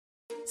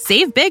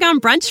Save big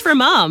on brunch for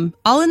mom,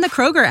 all in the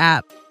Kroger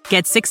app.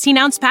 Get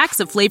 16-ounce packs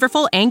of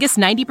flavorful Angus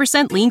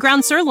 90% lean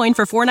ground sirloin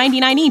for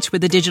 $4.99 each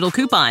with a digital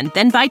coupon.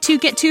 Then buy 2,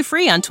 get 2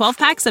 free on 12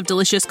 packs of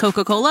delicious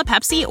Coca-Cola,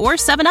 Pepsi, or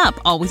 7-Up,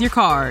 all with your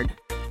card.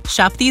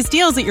 Shop these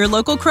deals at your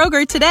local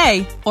Kroger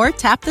today, or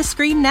tap the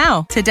screen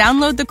now to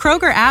download the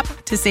Kroger app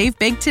to save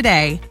big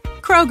today.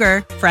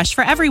 Kroger, fresh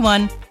for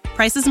everyone.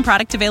 Prices and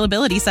product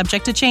availability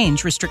subject to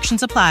change.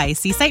 Restrictions apply.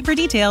 See site for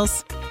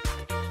details.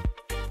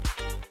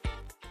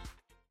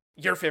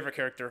 Your favorite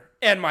character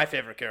and my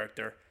favorite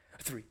character.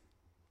 3,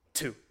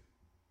 2,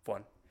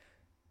 1.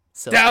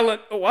 So. Dallin.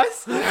 What?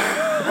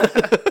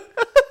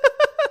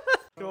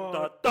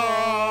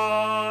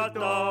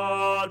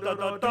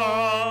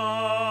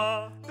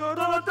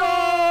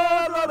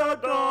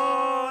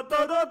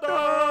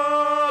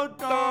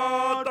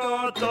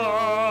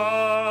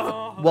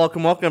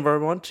 Welcome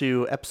everyone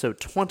to episode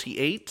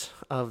 28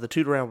 of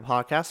the Ramble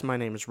podcast. My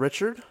name is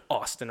Richard.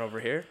 Austin over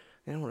here.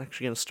 And we're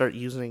actually going to start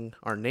using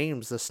our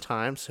names this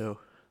time so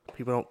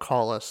people don't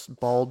call us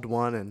Bald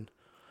One and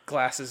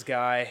Glasses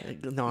Guy,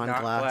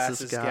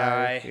 Non-Glasses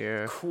Guy,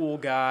 yeah. Cool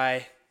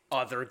Guy,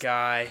 Other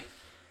Guy.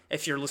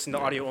 If you're listening to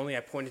audio only,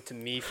 I pointed to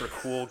me for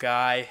Cool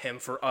Guy, him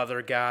for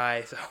Other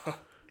Guy. So,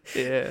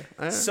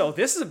 yeah. So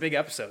this is a big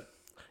episode.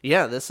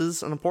 Yeah, this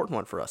is an important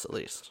one for us at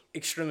least.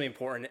 Extremely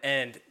important,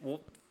 and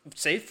we'll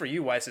say for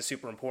you why this is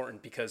super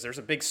important, because there's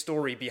a big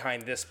story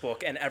behind this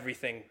book and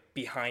everything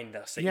behind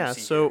us that you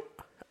see so here.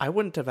 I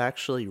wouldn't have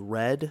actually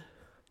read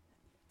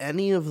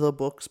any of the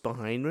books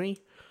behind me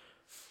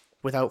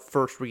without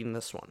first reading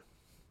this one.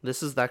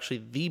 This is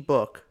actually the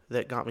book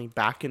that got me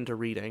back into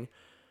reading.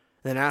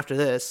 Then after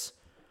this,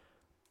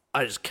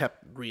 I just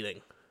kept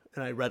reading.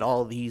 And I read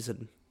all of these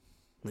in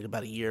like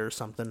about a year or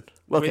something.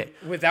 Okay.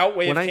 Without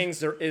Way of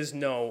Kings, there is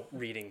no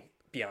reading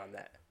beyond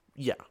that.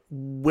 Yeah.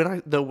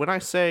 When I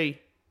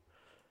say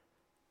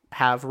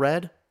have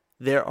read,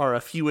 there are a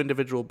few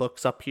individual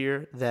books up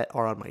here that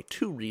are on my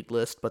to-read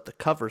list, but the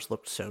covers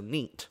looked so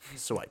neat,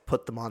 so I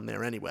put them on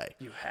there anyway.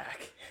 You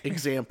hack.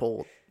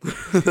 Example,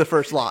 the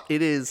first lot.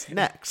 It is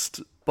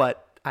next,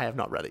 but I have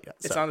not read it yet.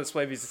 It's on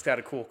display because it's got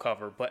a cool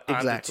cover, but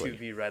exactly. On the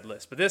to-be-read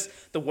list. But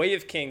the Way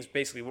of Kings,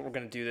 basically what we're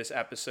going to do this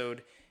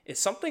episode, is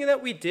something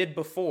that we did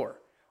before.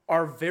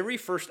 Our very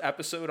first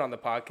episode on the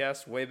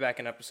podcast, way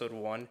back in episode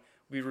 1,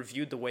 we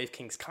reviewed The Way of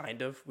Kings,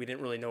 kind of. We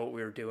didn't really know what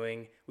we were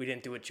doing. We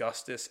didn't do it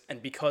justice.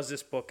 And because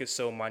this book is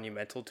so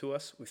monumental to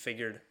us, we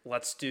figured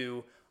let's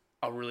do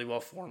a really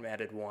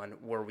well-formatted one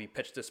where we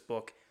pitch this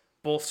book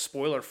both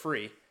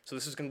spoiler-free. So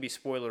this is going to be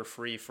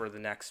spoiler-free for the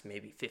next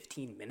maybe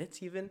 15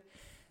 minutes even.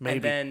 Maybe.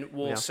 And then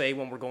we'll say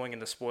when we're going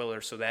into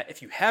spoilers so that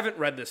if you haven't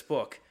read this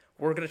book,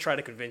 we're going to try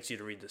to convince you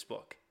to read this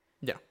book.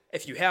 Yeah.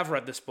 If you have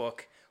read this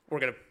book, we're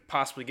going to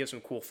possibly give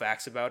some cool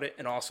facts about it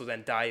and also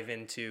then dive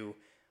into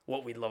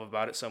what we love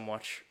about it so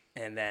much,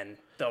 and then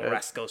the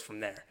rest goes from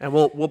there. And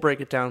we'll break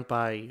it down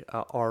by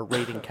our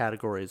rating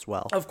category as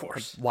well. Of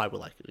course. Why we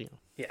like it,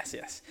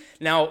 Yes.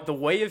 Now, The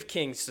Way of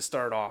Kings, to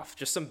start off,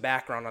 just some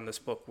background on this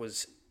book,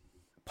 was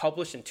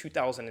published in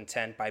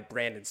 2010 by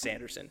Brandon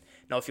Sanderson.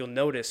 Now, if you'll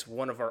notice,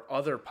 one of our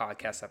other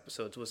podcast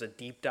episodes was a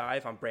deep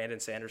dive on Brandon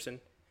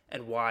Sanderson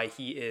and why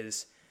he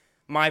is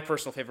my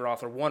personal favorite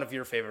author, one of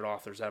your favorite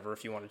authors ever,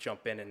 if you want to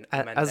jump in and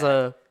amend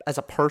that. As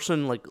a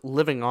person, like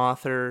living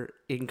author,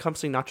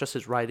 encompassing not just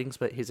his writings,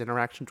 but his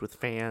interactions with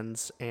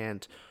fans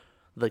and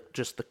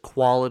just the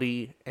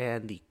quality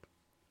and the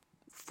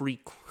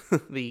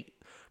the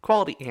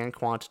quality and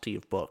quantity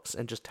of books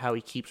and just how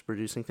he keeps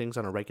producing things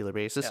on a regular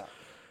basis. Yeah.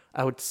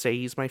 I would say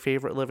he's my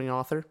favorite living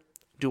author.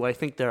 Do I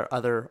think there are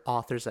other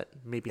authors that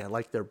maybe I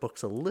like their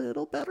books a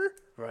little better?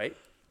 Right.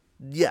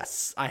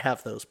 Yes, I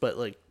have those, but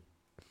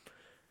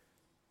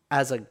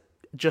as a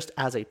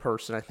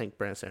person, I think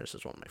Brandon Sanderson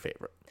is one of my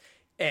favorite.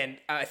 And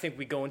I think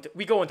we go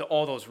into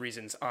all those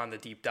reasons on the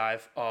deep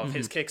dive of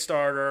his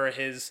Kickstarter,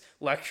 his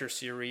lecture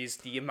series,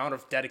 the amount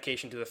of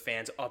dedication to the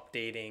fans,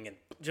 updating, and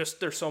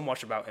just there's so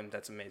much about him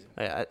that's amazing.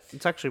 Yeah,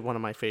 it's actually one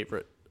of my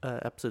favorite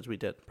episodes we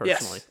did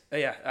personally.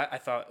 Yes. Yeah, I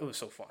thought it was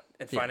so fun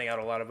and finding out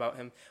a lot about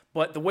him.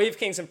 But The Way of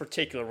Kings in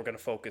particular, we're going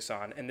to focus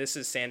on, and this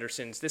is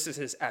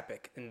his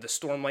epic in the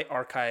Stormlight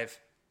Archive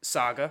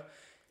saga.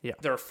 Yeah,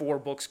 there are 4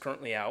 books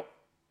currently out.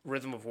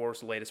 Rhythm of War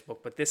is the latest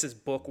book, but this is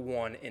book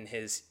 1 in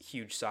his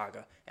huge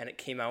saga, and it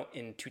came out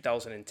in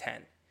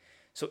 2010.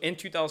 So in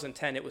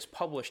 2010, it was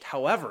published.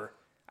 However,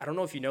 I don't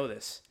know if you know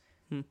this,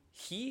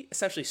 he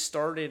essentially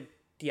started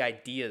the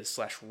ideas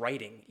 /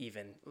 writing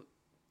even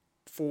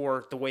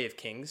for The Way of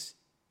Kings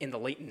in the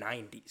late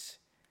 90s.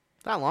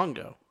 That long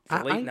ago.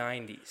 The late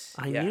 90s.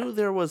 I knew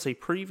there was a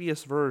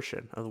previous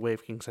version of The Way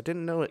of Kings. I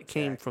didn't know it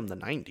came from the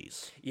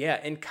 90s.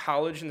 Yeah, in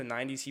college in the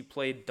 90s, he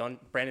played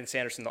Brandon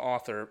Sanderson, the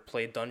author,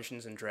 played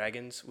Dungeons and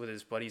Dragons with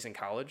his buddies in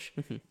college,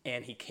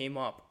 and he came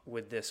up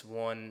with this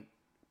one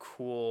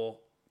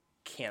cool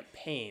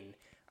campaign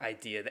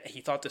idea that he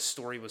thought the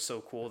story was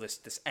so cool,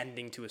 this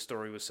ending to a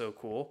story was so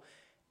cool.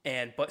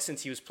 But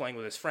since he was playing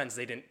with his friends,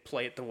 they didn't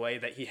play it the way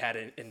that he had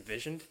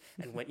envisioned,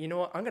 and went, you know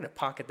what, I'm going to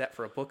pocket that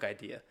for a book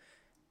idea.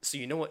 So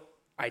you know what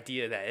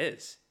idea that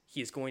is?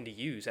 he is going to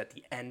use at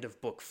the end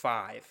of book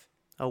 5,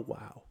 Oh,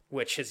 wow.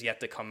 which has yet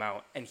to come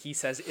out. And he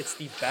says it's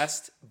the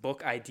best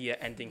book idea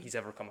ending he's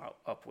ever come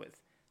up with.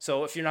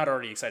 So if you're not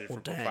already excited for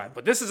book 5,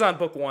 but this is on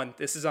book 1,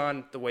 this is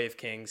on The Way of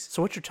Kings.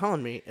 So what you're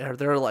telling me, are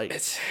there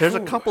there's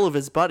a couple of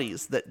his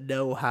buddies that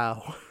know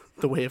how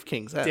The Way of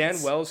Kings ends.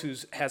 Dan Wells, who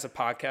has a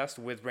podcast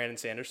with Brandon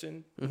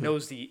Sanderson,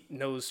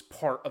 knows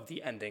part of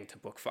the ending to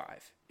book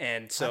 5,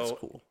 and so That's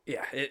cool.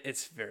 Yeah,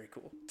 it's very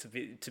cool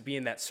to be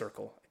in that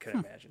circle. I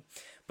couldn't imagine,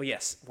 but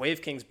yes, Way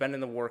of Kings been in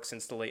the works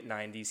since the late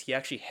 '90s. He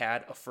actually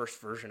had a first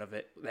version of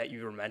it that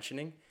you were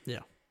mentioning.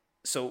 Yeah.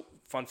 So,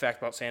 fun fact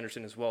about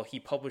Sanderson as well: he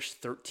published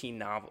 13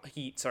 novels.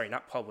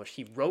 Not published.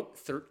 He wrote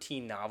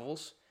 13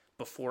 novels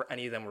before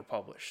any of them were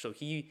published. So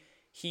he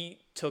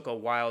took a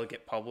while to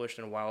get published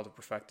and a while to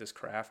perfect his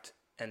craft,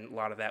 and a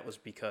lot of that was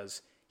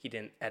because he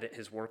didn't edit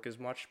his work as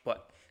much.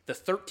 But the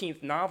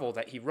 13th novel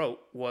that he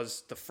wrote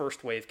was the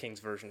first Way of Kings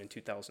version in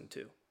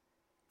 2002.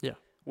 Yeah.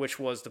 Which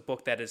was the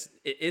book it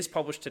is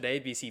published today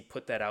because he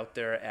put that out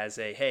there as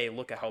a, hey,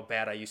 look at how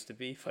bad I used to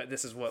be. But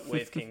this is what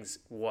Way of Kings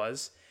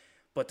was.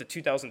 But the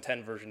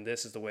 2010 version,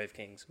 this is the Way of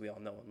Kings we all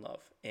know and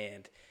love.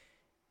 And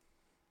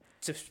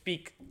to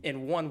speak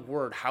in one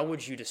word, how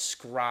would you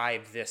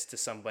describe this to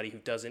somebody who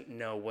doesn't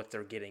know what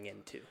they're getting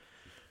into?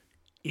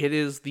 It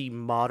is the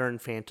modern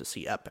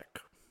fantasy epic.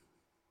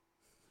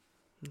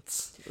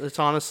 It's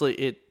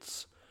honestly,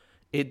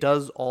 it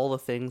does all the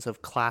things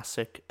of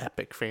classic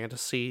epic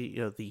fantasy,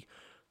 the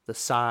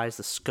size,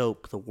 the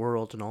scope, the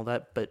world, and all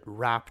that, but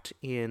wrapped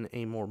in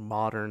a more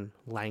modern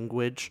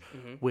language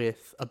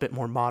with a bit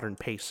more modern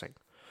pacing.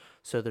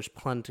 So there's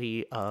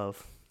plenty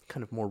of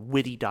kind of more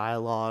witty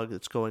dialogue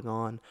that's going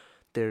on.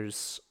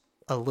 There's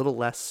a little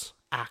less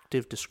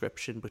active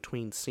description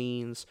between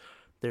scenes.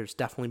 There's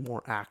definitely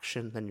more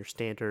action than your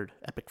standard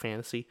epic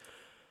fantasy.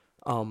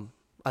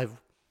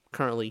 I've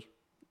currently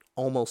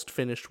almost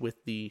finished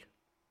with the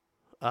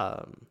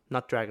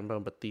not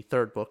Dragonbone, but the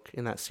third book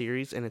in that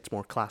series, and it's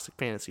more classic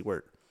fantasy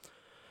where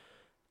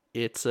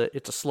it's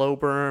a slow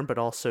burn, but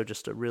also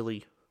just a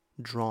really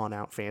drawn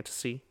out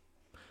fantasy.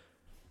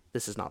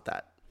 This is not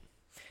that.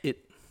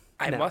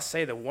 I must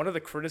say that one of the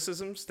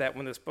criticisms that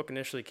when this book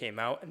initially came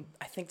out, and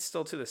I think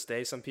still to this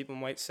day, some people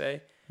might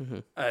say,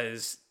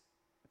 is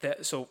that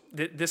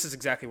this is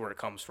exactly where it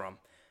comes from.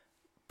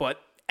 But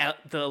at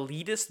the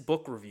elitist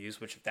book reviews,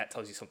 which if that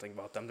tells you something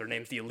about them, their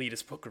name's the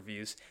elitist book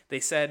reviews,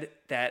 they said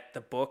that the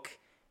book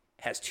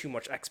has too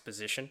much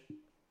exposition.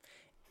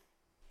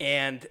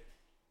 And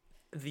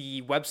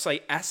the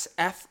website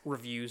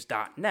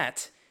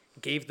sfreviews.net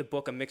gave the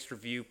book a mixed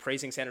review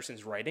praising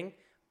Sanderson's writing,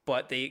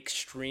 but they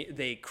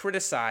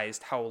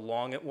criticized how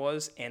long it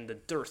was and the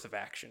dearth of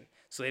action.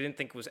 So they didn't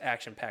think it was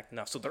action-packed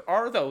enough. So there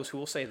are those who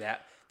will say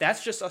that.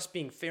 That's just us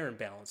being fair and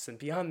balanced. And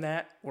beyond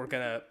that, we're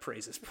going to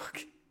praise this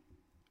book.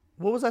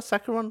 What was that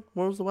second one?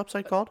 What was the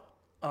website called?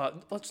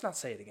 Let's not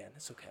say it again.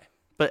 It's okay.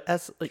 But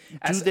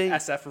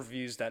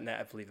sfreviews.net,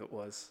 I believe it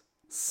was.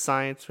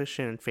 Science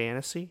fiction and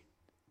fantasy?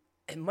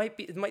 It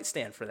might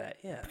stand for that,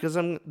 yeah. Because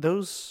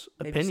those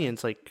Maybe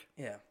opinions,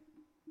 yeah.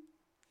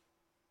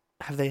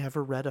 Have they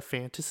ever read a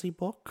fantasy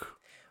book?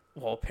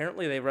 Well,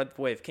 apparently they read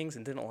The Way of Kings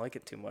and didn't like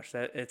it too much.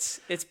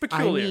 It's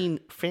peculiar. I mean,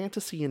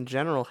 fantasy in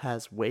general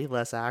has way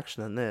less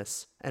action than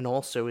this, and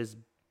also is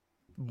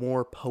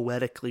more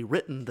poetically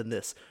written than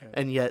this,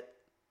 and yet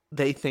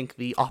they think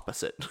the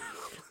opposite.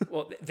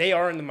 Well, they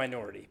are in the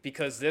minority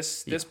because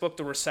this book,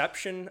 the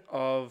reception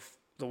of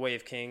The Way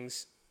of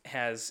Kings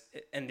has,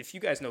 and if you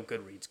guys know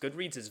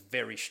Goodreads is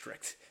very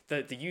strict.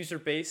 The user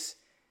base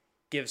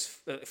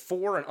gives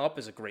 4 and up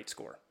is a great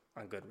score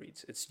on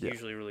Goodreads. It's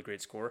usually a really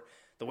great score.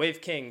 The Way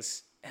of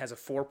Kings has a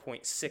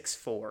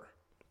 4.64,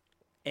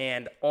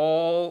 and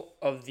all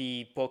of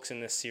the books in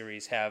this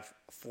series have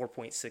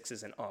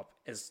 4.6s and up,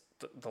 is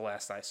the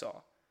last I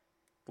saw,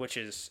 which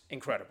is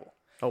incredible.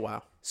 Oh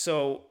wow!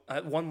 So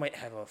one might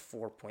have a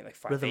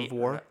 4.58. Rhythm of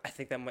War. I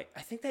think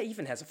that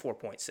even has a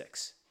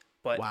 4.6.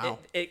 But wow.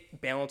 it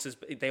balances.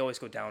 They always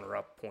go down or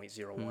up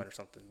 0.01 or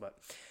something. But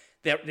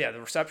the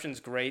reception's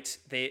great.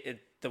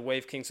 The Way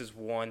of Kings has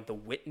won the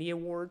Whitney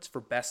Awards for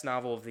Best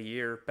Novel of the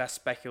Year, Best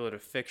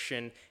Speculative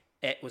Fiction.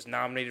 It was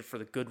nominated for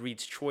the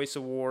Goodreads Choice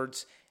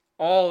Awards.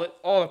 All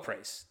the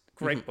praise.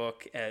 Great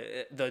book.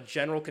 The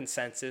general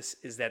consensus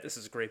is that this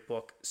is a great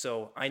book.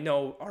 So I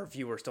know our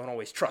viewers don't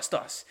always trust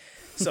us.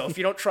 So if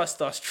you don't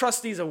trust us,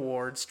 trust these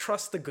awards.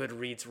 Trust the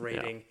Goodreads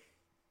rating. Yeah.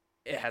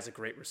 It has a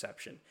great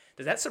reception.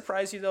 Does that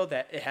surprise you, though,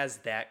 that it has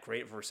that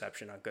great of a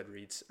reception on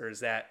Goodreads? Or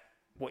is that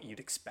what you'd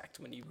expect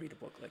when you read a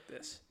book like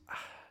this?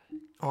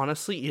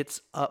 Honestly,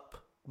 it's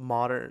up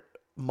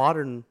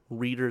modern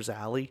readers'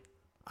 alley.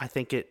 I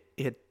think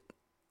it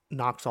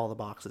knocks all the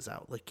boxes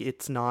out. Like,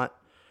 it's not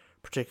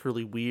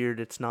particularly weird.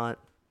 It's not,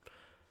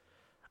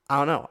 I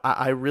don't know.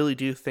 I really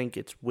do think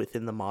it's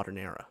within the modern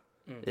era.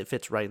 It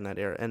fits right in that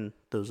era, and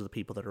those are the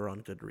people that are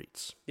on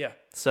Goodreads. Yeah.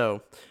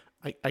 So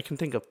I can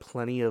think of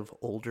plenty of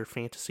older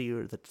fantasy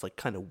that's like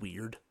kind of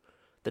weird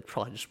that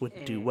probably just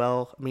wouldn't do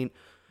well. I mean,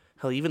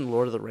 hell, even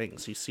Lord of the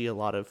Rings, you see a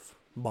lot of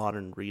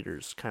modern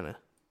readers kind of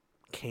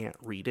can't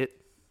read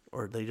it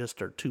or they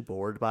just are too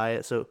bored by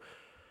it. So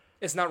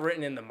It's not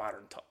written in the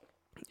modern tongue.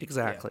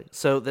 exactly.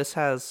 So this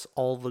has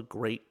all the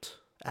great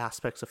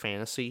aspects of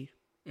fantasy,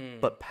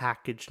 but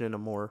packaged in a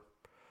more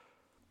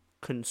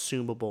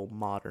consumable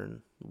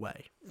modern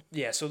way.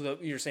 Yeah, so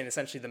you're saying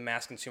essentially the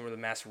mass consumer, the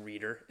mass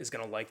reader is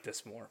going to like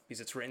this more because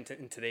it's written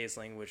in today's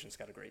language and it's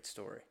got a great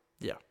story.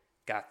 Yeah.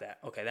 Got that.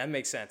 Okay, that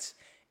makes sense.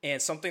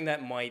 And something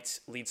that might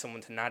lead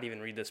someone to not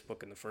even read this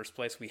book in the first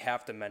place, we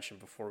have to mention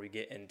before we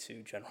get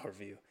into general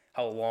review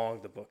how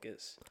long the book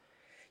is.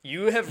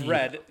 You have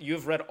read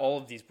all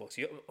of these books.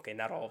 Okay,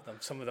 not all of them.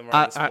 Some of them are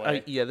on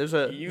display.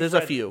 There's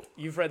a few.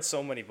 You've read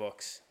so many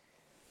books.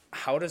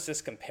 How does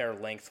this compare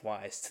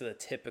lengthwise to the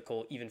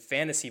typical even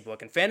fantasy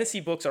book? And fantasy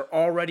books are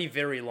already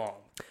very long.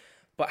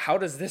 But how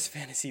does this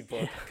fantasy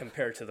book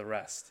compare to the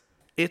rest?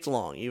 It's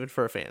long, even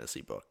for a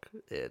fantasy book.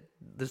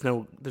 There's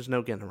no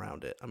getting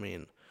around it. I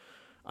mean,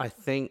 I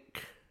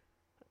think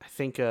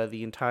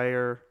the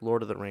entire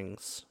Lord of the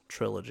Rings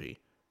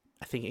trilogy,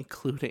 I think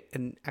including,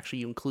 and actually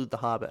you include The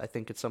Hobbit, I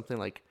think it's something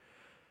like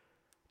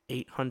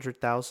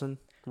 800,000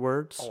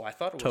 words. Oh, I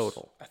thought it was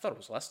total. I thought it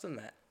was less than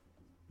that.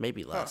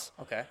 Maybe less.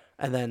 Huh, okay.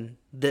 And then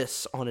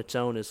this on its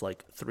own is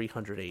like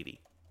 380.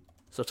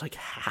 So it's like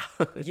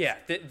half. Yeah,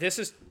 this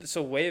is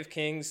so Way of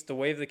Kings. The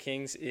Way of the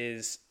Kings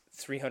is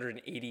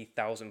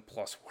 380,000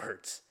 plus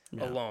words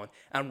alone.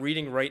 I'm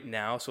reading right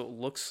now, so it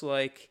looks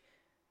like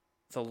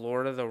the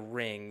Lord of the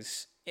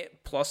Rings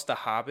plus the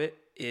Hobbit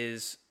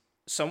is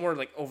somewhere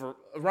like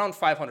around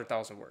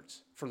 500,000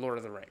 words for Lord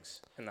of the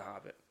Rings and the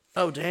Hobbit.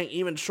 Oh, dang,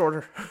 even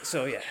shorter.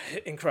 So yeah,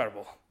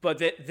 incredible. But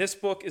this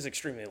book is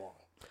extremely long.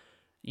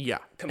 Yeah,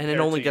 and it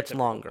only gets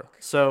longer.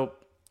 So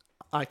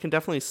I can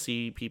definitely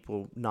see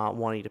people not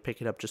wanting to pick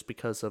it up just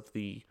because of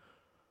the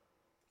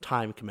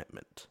time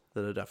commitment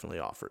that it definitely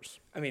offers.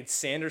 I mean,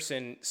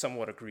 Sanderson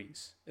somewhat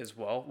agrees as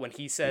well. When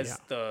he says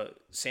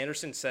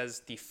Sanderson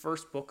says the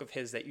first book of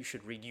his that you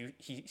should read,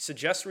 he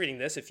suggests reading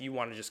this if you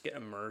want to just get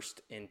immersed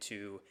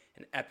into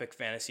an epic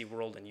fantasy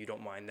world and you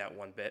don't mind that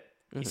one bit.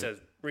 He says,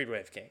 read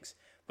Way of Kings.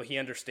 But he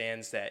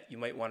understands that you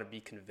might want to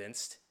be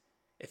convinced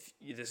if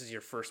this is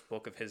your first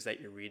book of his that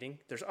you're reading.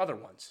 There's other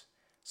ones,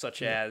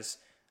 such as,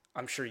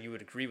 I'm sure you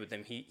would agree with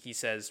him, he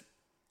says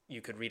you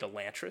could read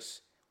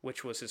Elantris,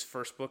 which was his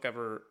first book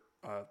ever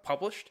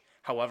published.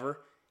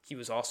 However, he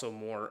was also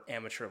more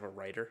amateur of a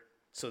writer,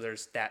 so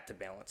there's that to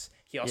balance.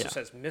 He also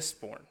says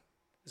Mistborn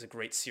is a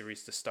great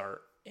series to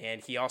start,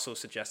 and he also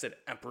suggested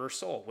Emperor's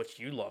Soul, which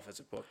you love as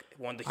a book. It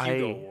won the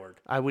Hugo Award.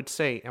 I would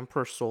say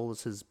Emperor's Soul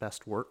is his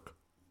best work.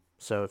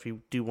 So if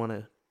you do want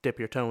to dip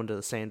your toe into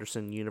the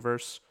Sanderson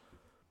universe,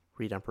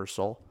 read Emperor's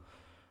Soul.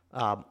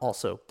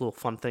 Also, little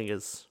fun thing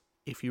is,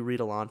 if you read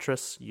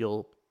Elantris,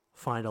 you'll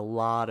find a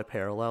lot of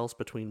parallels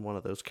between one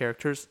of those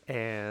characters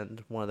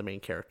and one of the main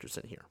characters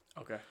in here.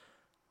 Okay.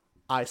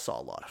 I saw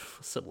a lot of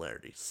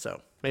similarities,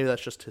 so maybe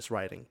that's just his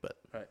writing, but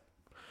Right.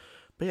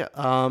 But yeah,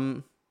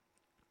 so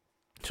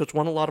it's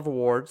won a lot of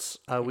awards.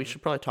 We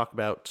should probably talk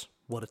about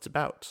what it's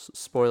about.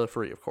 Spoiler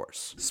free, of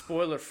course.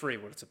 Spoiler free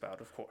what it's about,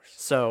 of course.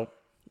 So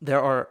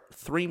there are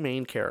three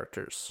main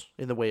characters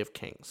in the Way of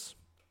Kings.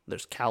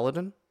 There's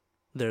Kaladin,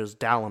 there's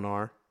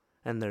Dalinar,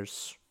 and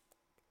there's,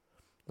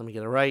 let me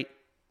get it right,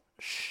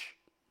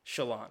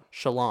 Shallan.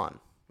 Shallan.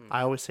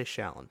 I always say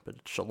Shallan, but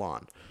it's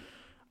Shallan.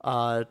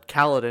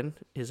 Kaladin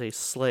is a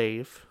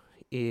slave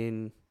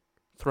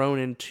thrown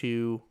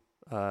into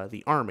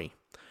the army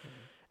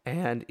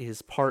and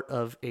is part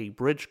of a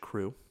bridge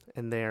crew,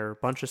 and they're a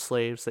bunch of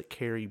slaves that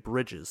carry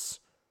bridges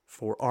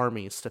for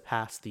armies to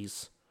pass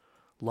these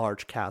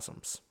large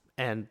chasms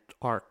and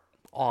are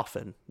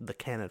often the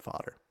cannon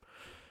fodder.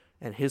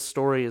 And his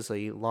story is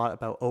a lot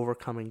about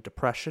overcoming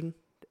depression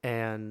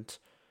and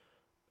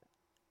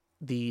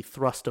the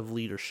thrust of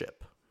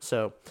leadership.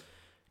 So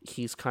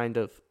he's kind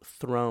of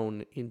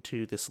thrown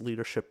into this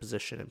leadership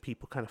position, and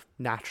people kind of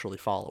naturally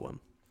follow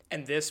him.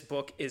 And this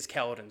book is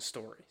Kaladin's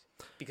story,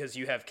 because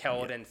you have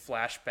Kaladin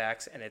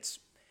flashbacks, and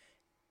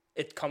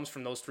it comes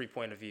from those 3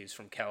 point of views,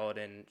 from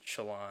Kaladin,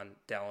 Shallan,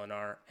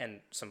 Dalinar,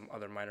 and some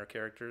other minor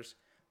characters.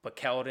 But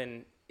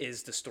Kaladin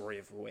is the story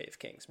of the Way of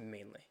Kings,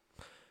 mainly.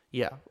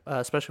 Yeah,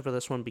 especially for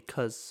this one,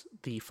 because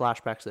the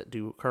flashbacks that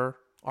do occur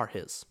are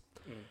his.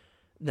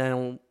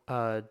 Now,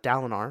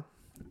 Dalinar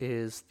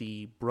is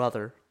the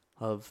brother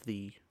of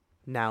the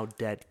now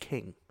dead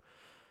king,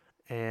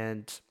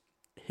 and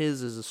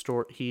his is a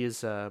story. He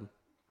is a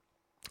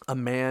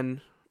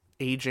man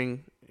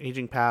aging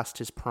past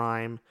his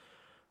prime,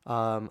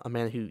 a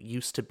man who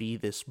used to be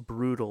this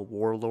brutal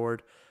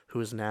warlord who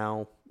is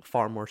now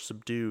far more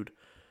subdued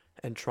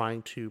and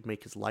trying to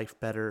make his life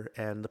better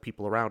and the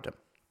people around him,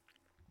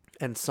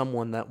 and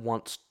someone that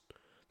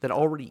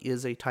already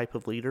is a type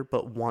of leader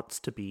but wants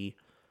to be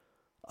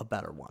a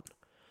better one.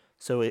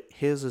 So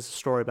his is a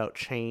story about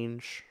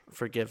change,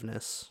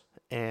 forgiveness,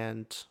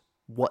 and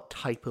what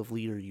type of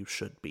leader you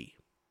should be.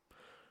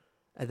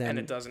 And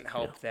it doesn't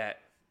help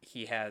that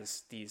he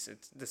has these,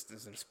 this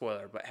isn't a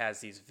spoiler, but has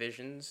these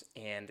visions,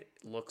 and it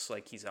looks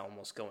like he's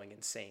almost going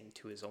insane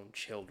to his own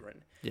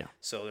children. Yeah.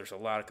 So there's a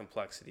lot of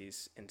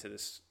complexities into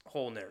this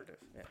whole narrative.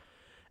 Yeah.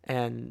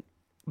 And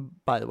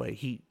by the way,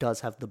 he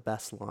does have the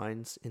best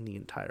lines in the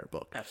entire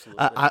book.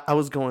 Absolutely. I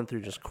was going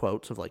through just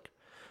quotes of like,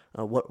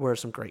 what were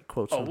some great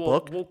quotes from the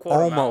book? We'll quote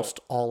 'em Almost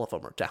out. all of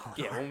them are Dalinar.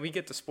 Yeah, when we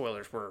get to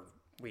spoilers,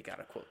 we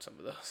gotta quote some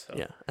of those. So.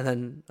 Yeah, and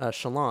then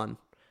Shallan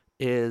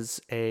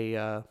is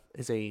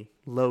a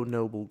low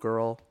noble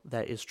girl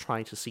that is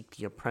trying to seek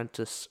the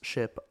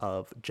apprenticeship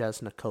of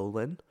Jesna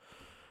Kholin,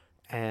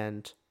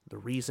 and the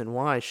reason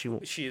why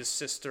She is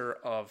sister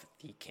of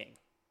the king.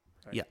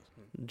 Right? Yeah,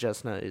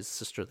 Jesna is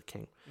sister of the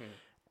king,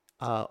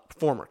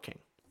 former king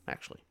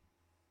actually.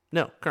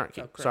 No, current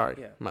king. Sorry,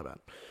 yeah. my bad.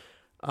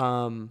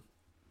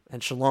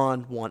 And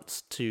Shallan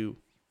wants to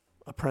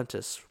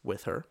apprentice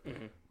with her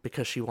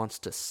because she wants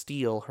to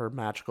steal her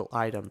magical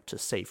item to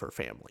save her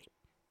family.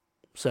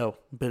 So,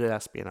 a bit of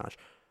espionage.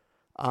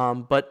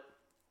 But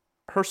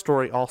her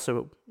story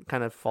also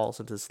kind of falls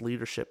into this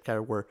leadership kind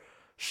of where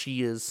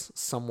she is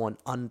someone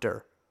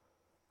under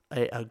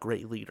a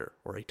great leader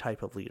or a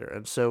type of leader.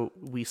 And so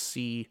we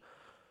see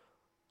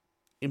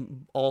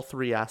in all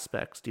three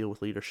aspects deal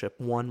with leadership.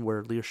 One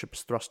where leadership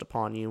is thrust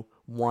upon you.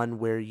 One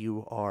where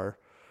you are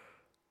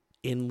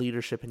in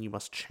leadership and you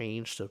must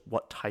change to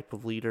what type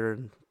of leader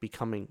and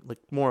becoming like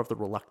more of the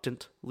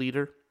reluctant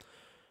leader.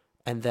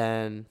 And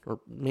then,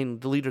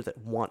 the leader that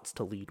wants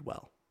to lead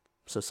well.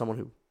 So someone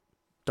who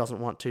doesn't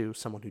want to,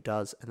 someone who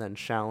does. And then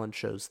Shallan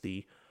shows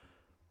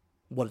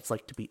what it's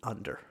like to be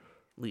under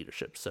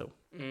leadership. So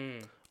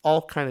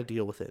all kind of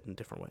deal with it in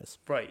different ways.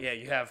 Right, yeah,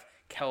 you have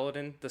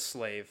Kaladin, the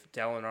slave,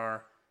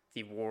 Dalinar,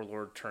 the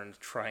warlord turned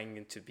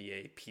trying to be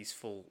a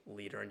peaceful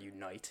leader and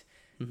unite,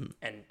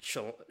 and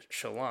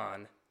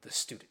Shallan, the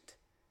student.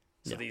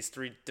 So these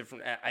three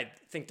different, I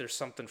think there's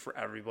something for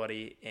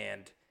everybody,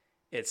 and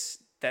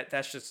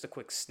that's just a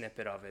quick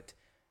snippet of it.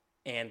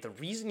 And the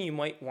reason you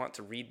might want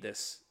to read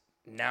this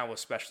now,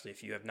 especially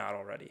if you have not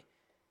already,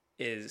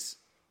 is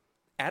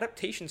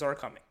adaptations are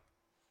coming.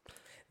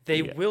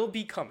 They will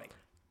be coming.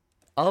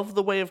 Of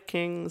the Way of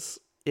Kings,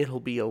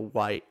 it'll be a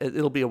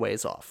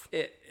ways off.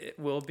 It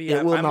will be.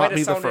 It will not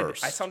be the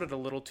first. I sounded a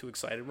little too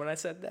excited when I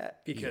said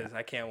that because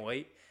I can't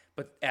wait.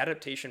 But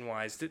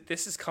adaptation-wise,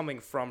 this is coming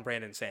from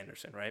Brandon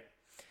Sanderson, right?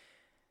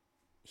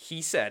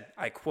 He said,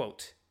 I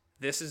quote,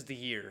 "This is the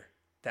year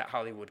that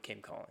Hollywood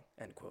came calling,"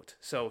 end quote.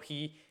 So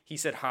he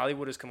said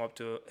Hollywood has come up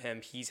to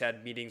him. He's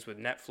had meetings with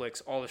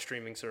Netflix, all the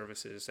streaming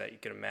services that you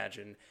can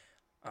imagine,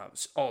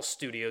 all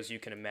studios you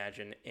can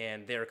imagine,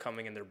 and they're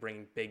coming and they're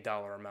bringing big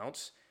dollar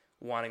amounts,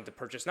 wanting to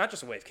purchase not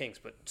just A Way of Kings,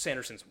 but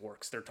Sanderson's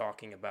works. They're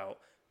talking about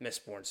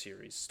Mistborn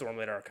series,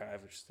 Stormlight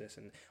Archive, which is this,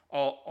 and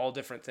all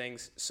different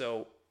things.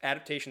 So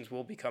adaptations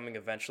will be coming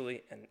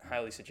eventually, and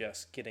highly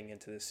suggest getting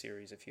into this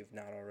series if you've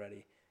not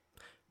already.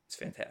 It's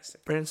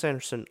fantastic. Brandon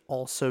Sanderson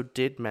also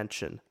did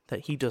mention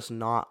that he does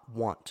not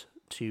want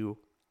to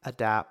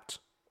adapt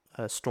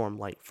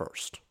Stormlight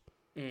first.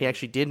 He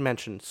actually did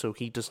mention, so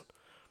he does,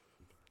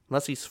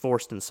 unless he's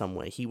forced in some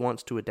way, he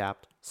wants to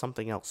adapt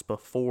something else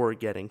before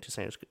getting to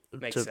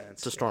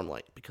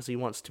Stormlight, because he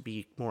wants to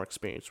be more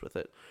experienced with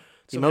it.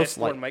 So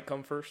Mistborn might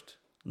come first?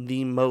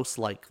 The most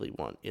likely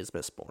one is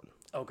Mistborn.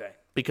 Okay.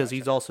 Because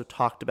he's also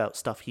talked about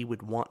stuff he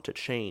would want to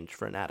change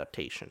for an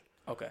adaptation.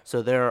 Okay.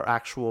 So there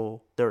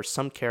are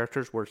some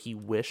characters where he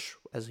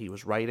as he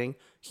was writing,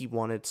 he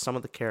wanted some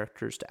of the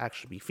characters to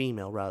actually be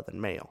female rather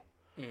than male.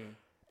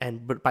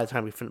 But by the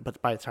time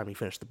he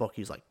finished the book,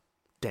 he's like,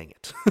 "Dang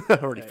it, I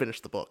already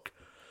finished the book."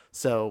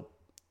 So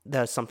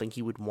that's something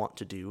he would want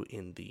to do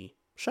in the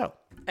show.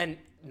 And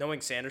knowing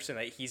Sanderson,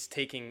 he's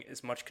taking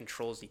as much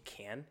control as he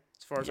can,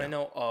 as far as I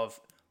know, of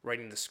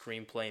writing the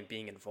screenplay and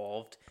being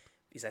involved,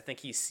 because I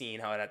think he's seen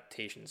how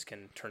adaptations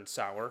can turn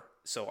sour.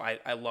 So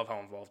I love how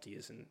involved he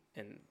is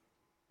in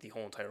the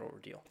whole entire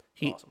ordeal.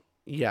 Awesome.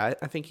 Yeah,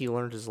 I think he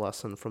learned his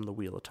lesson from the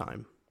Wheel of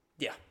Time.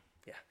 Yeah.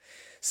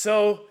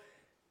 So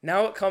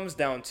now it comes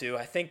down to,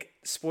 I think,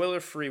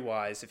 spoiler-free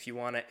wise, if you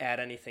want to add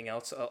anything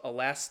else, a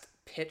last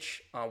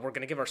pitch. We're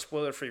going to give our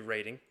spoiler-free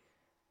rating,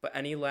 but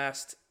any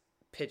last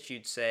pitch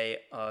you'd say,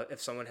 if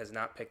someone has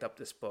not picked up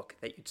this book,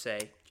 that you'd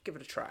say, give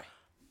it a try?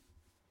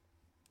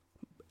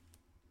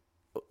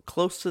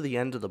 Close to the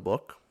end of the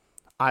book,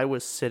 I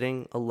was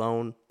sitting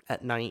alone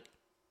at night,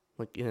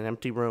 like in an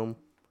empty room,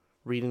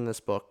 reading this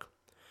book,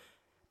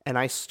 and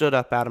I stood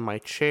up out of my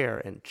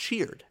chair and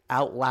cheered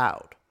out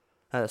loud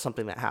at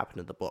something that happened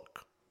in the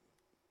book.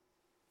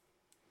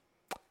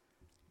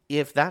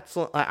 If that's,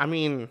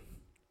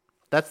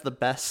 that's the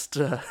best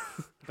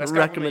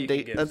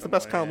recommendation. That's the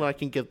best compliment I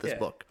can give this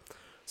book.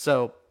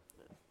 So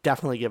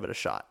definitely give it a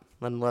shot.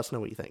 Let us know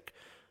what you think.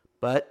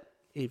 But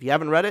if you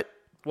haven't read it,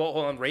 well,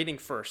 hold on, rating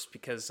first,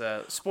 because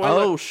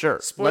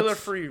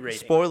spoiler-free rating.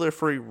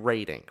 Spoiler-free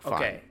rating, fine.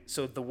 Okay,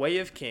 so The Way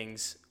of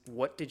Kings,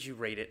 what did you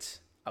rate it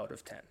out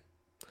of 10?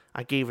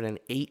 I gave it an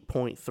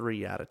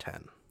 8.3 out of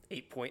 10.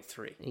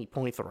 8.3.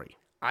 8.3.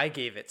 I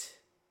gave it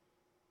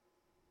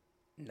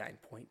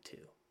 9.2.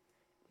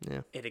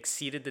 Yeah. It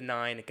exceeded the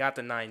 9. It got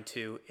the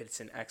 9.2. It's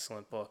an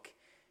excellent book.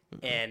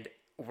 Mm-hmm. And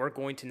we're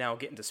going to now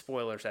get into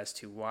spoilers as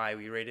to why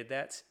we rated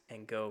that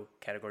and go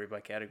category by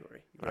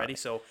category. You ready? Right.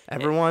 So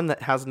everyone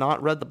that has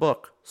not read the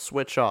book,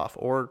 switch off.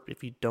 Or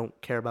if you don't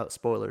care about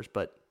spoilers,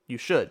 but you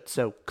should.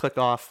 So click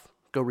off,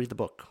 go read the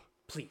book.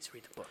 Please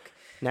read the book.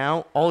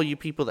 Now, all you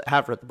people that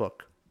have read the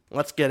book,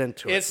 let's get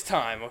into it. It's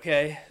time,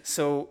 okay?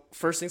 So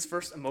first things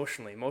first,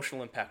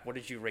 emotional impact. What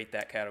did you rate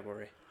that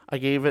category? I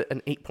gave it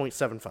an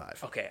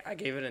 8.75. Okay, I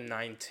gave it a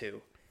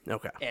 9.2.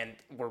 Okay. And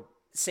we're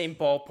same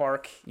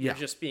ballpark. Yeah. You're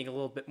just being a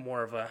little bit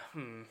more of a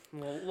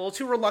little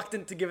too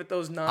reluctant to give it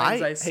those 9s.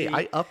 I see. Hey,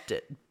 I upped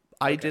it.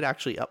 I did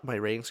actually up my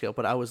rating scale,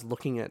 but I was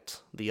looking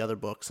at the other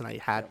books and I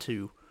had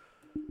to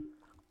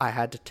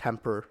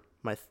temper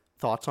my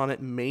thoughts on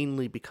it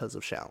mainly because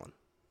of Shallan.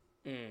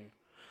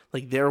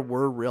 Like there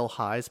were real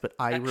highs, but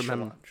I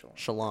remember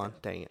Shallan,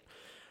 dang it.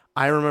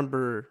 I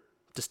remember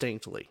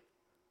distinctly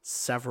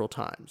several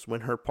times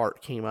when her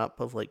part came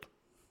up of like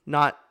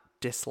not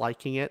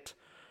disliking it,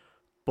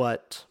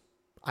 but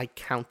I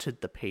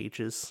counted the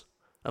pages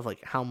of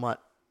like how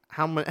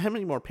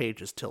many more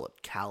pages till it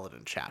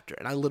Kaladin chapter,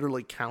 and I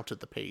literally counted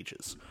the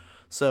pages.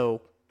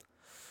 So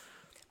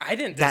I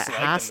didn't dislike that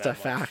has them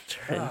to that much.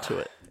 factor into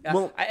it. Yeah,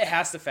 Well, it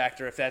has to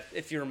factor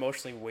if you're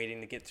emotionally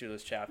waiting to get through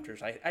those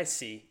chapters. I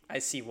see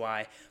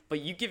why. But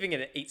you giving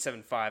it an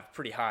 8.75,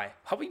 pretty high.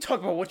 How about you talk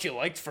about what you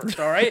liked first,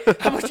 all right?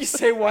 How about you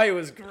say why it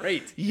was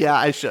great? Yeah,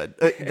 I should.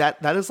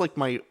 That is like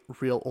my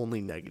real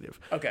only negative.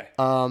 Okay.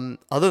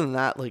 Other than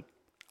that, like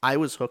I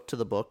was hooked to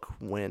the book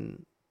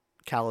when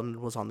Kaladin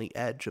was on the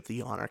edge of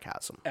the honor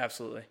chasm.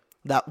 Absolutely.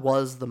 That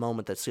was the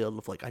moment that sealed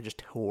of like I just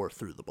tore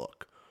through the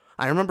book.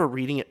 I remember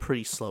reading it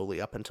pretty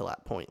slowly up until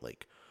that point,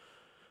 like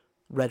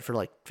read for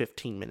like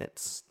 15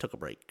 minutes, took a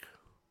break,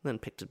 then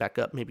picked it back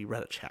up, maybe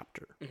read a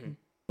chapter. Mm-hmm.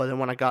 But then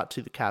when I got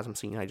to the chasm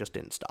scene, I just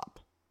didn't stop.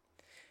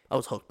 I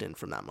was hooked in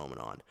from that moment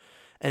on.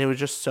 And it was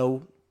just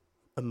so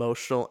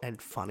emotional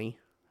and funny.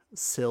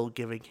 Syl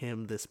giving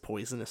him this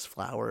poisonous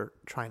flower,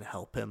 trying to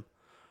help him.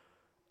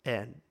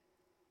 And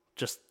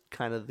just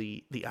kind of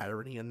the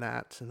irony in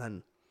that. And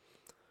then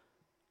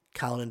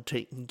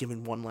Kaladin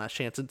giving one last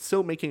chance and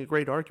still making a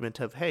great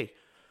argument of, hey,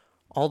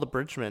 all the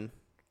bridgemen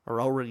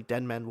are already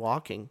dead men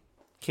walking.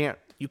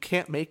 You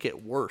can't make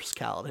it worse,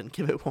 Kaladin.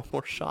 Give it one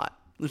more shot.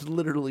 There's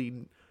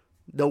literally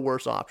no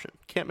worse option.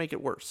 Can't make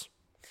it worse.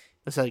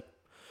 It's like,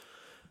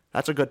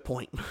 that's a good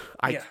point.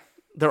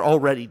 They're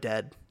already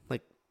dead.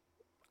 Like,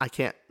 I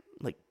can't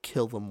like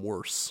kill them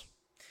worse.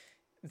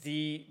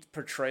 The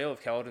portrayal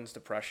of Kaladin's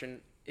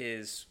depression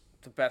is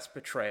the best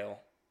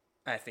portrayal.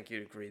 I think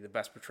you'd agree. The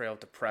best portrayal of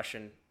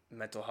depression,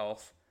 mental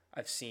health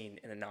I've seen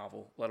in a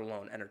novel, let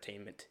alone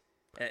entertainment.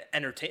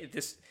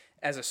 This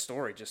as a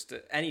story, just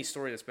any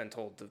story that's been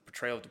told, the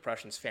portrayal of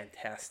depression is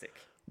fantastic.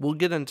 We'll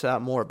get into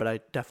that more, but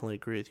I definitely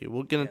agree with you.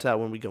 We'll get into that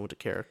when we go into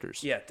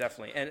characters. Yeah,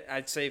 definitely. And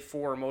I'd say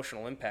for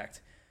emotional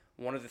impact,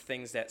 one of the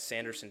things that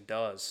Sanderson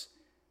does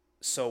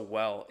so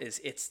well is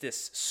it's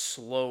this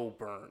slow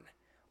burn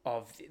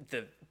of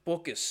the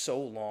book is so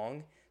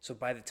long, so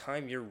by the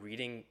time you're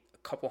reading a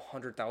couple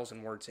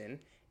 100,000 words in,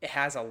 it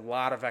has a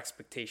lot of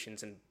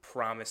expectations and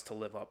promise to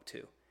live up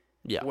to.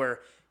 Yeah.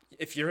 Where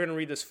if you're going to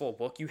read this full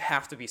book, you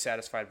have to be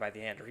satisfied by the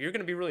end, or you're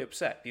going to be really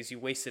upset because you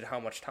wasted how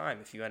much time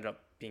if you end up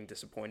being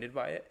disappointed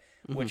by it,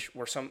 which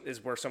where some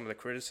of the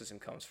criticism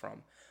comes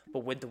from.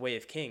 But with The Way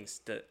of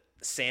Kings, the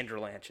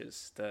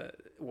Sanderlanches,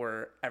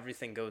 where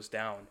everything goes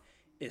down,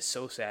 is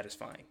so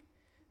satisfying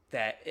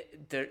that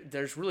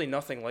there's really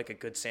nothing like a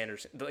good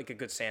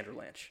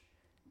Sanderlanche.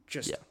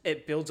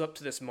 It builds up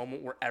to this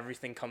moment where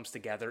everything comes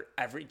together.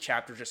 Every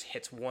chapter just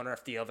hits one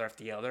after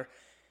the other.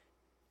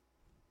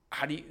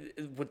 How do you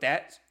would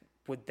that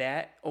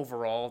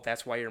overall?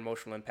 That's why your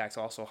emotional impact's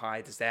also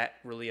high. Does that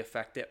really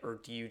affect it, or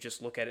do you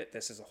just look at it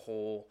this as a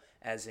whole?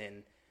 As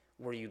in,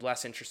 were you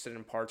less interested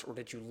in parts, or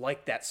did you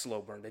like that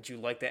slow burn? Did you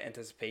like that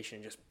anticipation?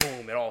 And just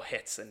boom, it all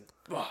hits, and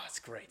it's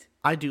great.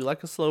 I do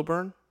like a slow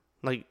burn.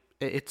 Like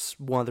it's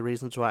one of the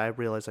reasons why I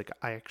realize like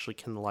I actually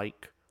can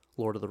like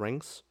Lord of the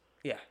Rings.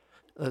 Yeah.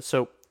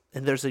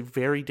 And there's an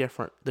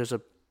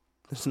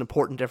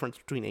important difference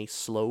between a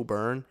slow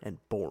burn and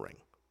boring.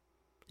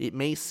 It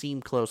may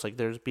seem close, like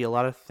there's be a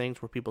lot of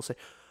things where people say,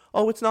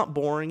 "Oh, it's not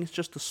boring; it's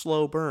just a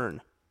slow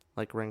burn,"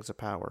 like Rings of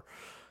Power.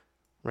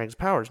 Rings of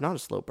Power is not a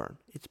slow burn;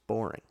 it's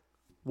boring.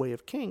 Way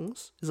of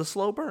Kings is a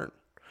slow burn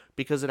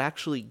because it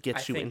actually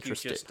gets you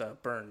interested. You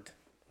just burned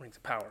Rings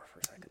of Power for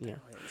a second. Yeah,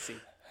 I didn't see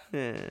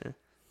that.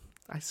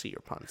 I see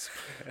your puns.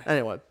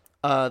 Anyway,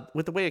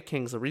 with The Way of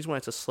Kings, the reason why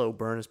it's a slow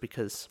burn is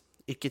because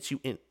it gets you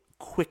in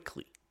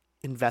quickly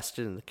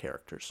invested in the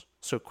characters.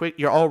 So quick,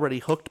 you're already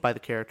hooked by the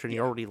character and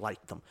you already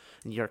like them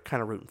and you're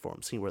kind of rooting for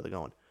them, seeing where they're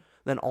going.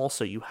 Then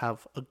also you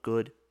have a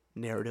good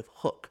narrative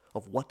hook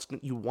of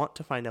you want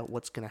to find out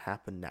what's going to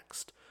happen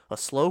next. A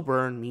slow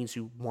burn means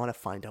you want to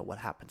find out what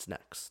happens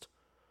next.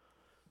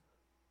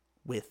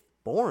 With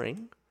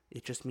boring,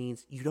 it just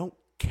means you don't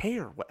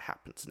care what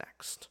happens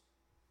next.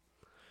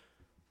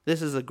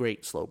 This is a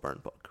great slow burn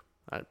book.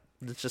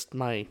 It's just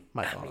my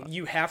thought.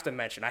 You have to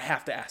mention, I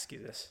have to ask you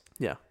this.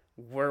 Yeah.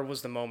 where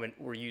was the moment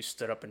where you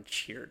stood up and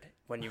cheered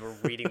when you were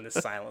reading this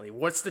silently?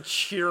 What's the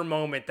cheer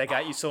moment that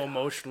got you so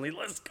emotionally?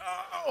 Let's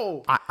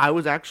go! I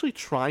was actually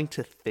trying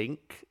to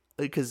think,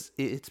 because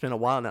it's been a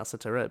while now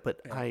since I read it, but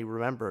I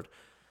remembered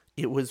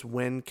it was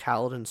when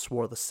Kaladin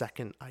swore the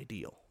second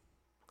ideal.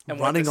 And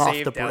running off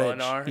the bridge.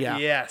 Dalinar? Yeah.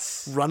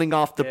 Yes. Running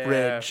off the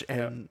bridge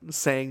and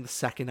saying the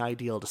second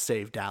ideal to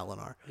save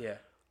Dalinar. Yeah.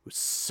 It was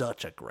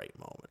such a great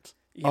moment.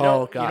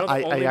 God,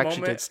 I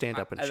actually did stand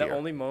up and cheer. The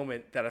only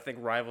moment that I think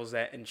rivals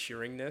that in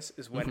cheeringness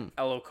is when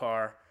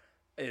Elokar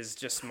is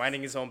just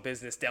minding his own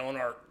business.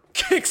 Dalinar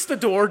kicks the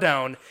door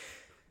down.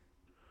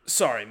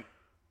 Sorry,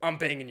 I'm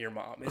banging your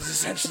mom. Is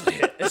essentially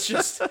it. It's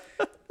just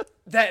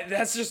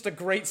that's just a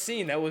great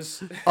scene. That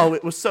was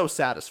it was so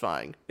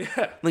satisfying.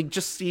 Yeah, like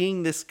just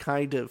seeing this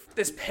kind of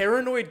this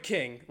paranoid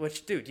king.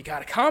 Which, dude, you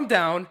gotta calm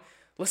down.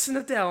 Listen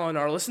to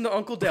Dalinar. Listen to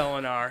Uncle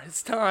Dalinar.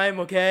 It's time,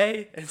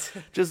 okay?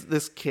 Just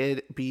this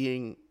kid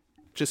being,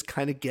 just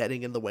kind of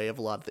getting in the way of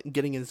a lot of things,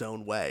 getting in his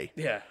own way.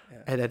 Yeah.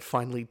 And then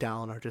finally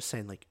Dalinar just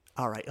saying, like,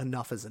 all right,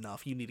 enough is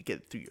enough. You need to get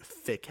it through your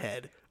thick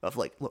head of,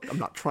 like, look, I'm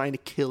not trying to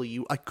kill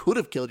you. I could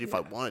have killed you if I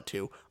wanted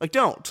to. I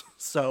don't.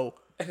 So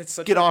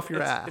get off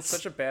your ass. It's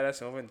such a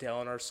badass moment.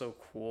 Dalinar so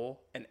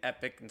cool and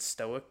epic and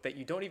stoic that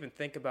you don't even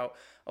think about,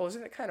 oh,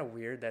 isn't it kind of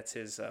weird that's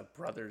his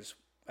brother's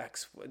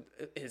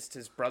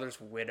his brother's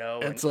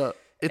widow. It's a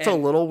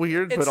little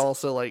weird, but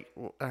also like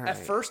at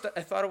first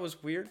I thought it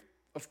was weird,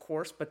 of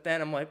course, but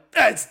then I'm like,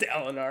 it's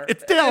Dalinar.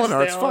 It's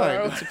Dalinar. It's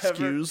fine. It's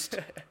excused.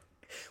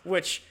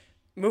 Which,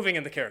 moving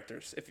into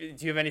characters, do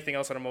you have anything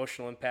else on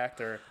emotional impact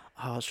or?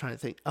 I was trying to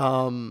think.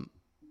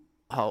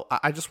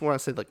 I just want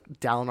to say like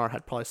Dalinar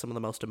had probably some of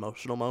the most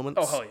emotional moments.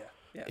 Oh hell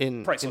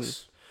yeah!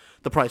 Priceless.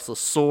 The Priceless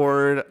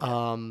Sword,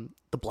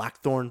 the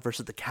Blackthorn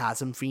versus the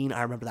Chasm Fiend.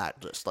 I remember that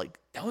just like...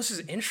 That was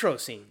his intro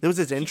scene. It was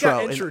his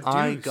intro, and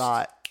I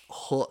got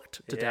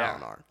hooked to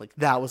Dalinar. Like,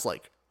 that was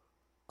like...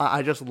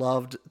 I just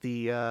loved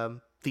the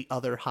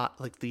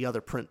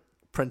other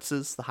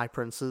princes, the high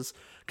princes,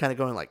 kind of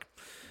going like,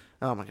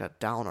 oh my god,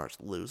 Dalinar's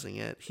losing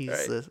it. He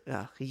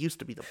used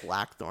to be the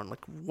Blackthorn.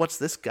 Like, what's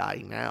this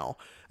guy now?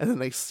 And then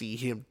they see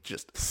him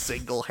just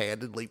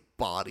single-handedly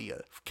body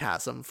a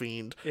Chasm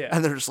Fiend. Yeah.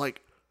 And they're just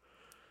like...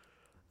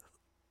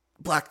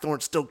 Blackthorn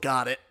still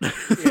got it. Yeah,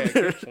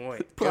 good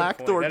point.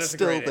 Blackthorn's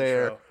still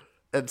there. Intro.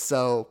 And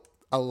so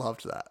I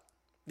loved that.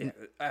 Yeah,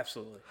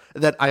 absolutely.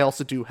 That I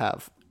also do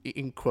have,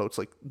 in quotes,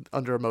 like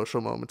under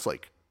emotional moments,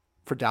 like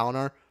for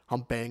Dalinar,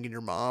 I'm banging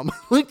your mom.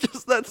 Like,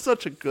 just that's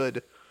such a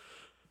good.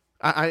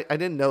 I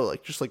didn't know,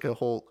 like, just like a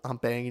whole I'm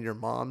banging your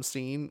mom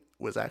scene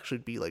was actually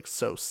be like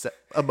so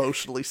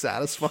emotionally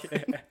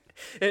satisfying. Yeah.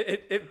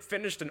 It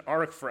finished an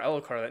arc for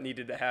Elokar that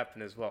needed to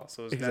happen as well,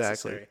 so it was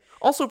necessary.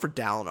 Also for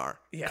Dalinar,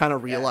 kind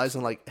of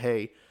realizing like,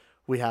 hey,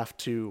 we have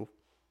to.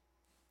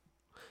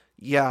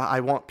 Yeah, I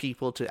want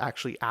people to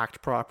actually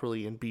act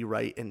properly and be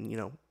right,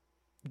 and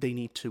they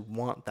need to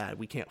want that.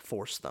 We can't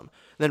force them.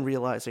 And then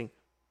realizing,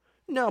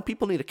 no,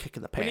 people need a kick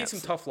in the pants. We need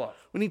some tough love.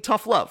 We need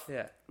tough love.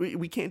 Yeah,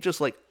 we can't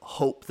just like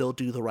hope they'll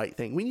do the right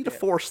thing. We need to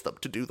force them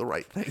to do the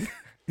right thing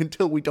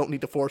until we don't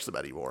need to force them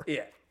anymore.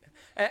 Yeah.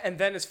 And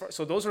then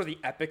so those are the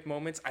epic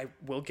moments. I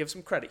will give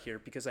some credit here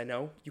because I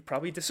know you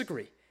probably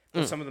disagree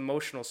with some of the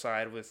emotional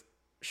side with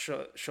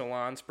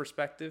Shallan's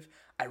perspective.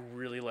 I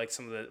really like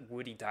some of the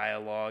witty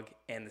dialogue,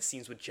 and the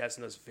scenes with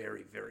Jesna's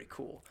very, very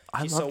cool.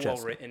 She's so well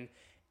written,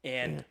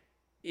 and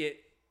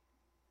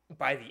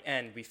by the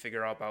end we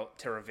figure out about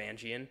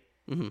Taravangian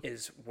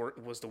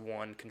was the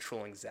one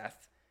controlling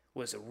Szeth.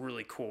 Was a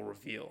really cool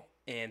reveal,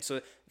 and so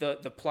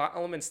the plot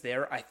elements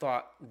there I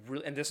thought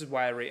really, and this is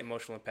why I rate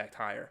emotional impact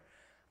higher.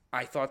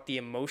 I thought the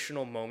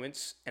emotional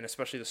moments, and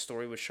especially the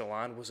story with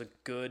Shallan, was a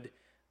good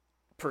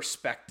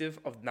perspective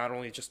of not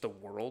only just the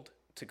world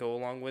to go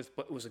along with,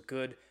 but it was a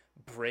good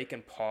break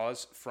and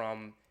pause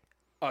from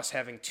us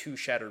having two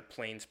Shattered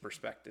Plains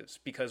perspectives.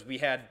 Because we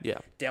had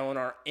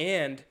Dalinar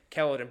and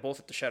Kaladin both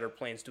at the Shattered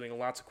Plains doing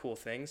lots of cool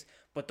things,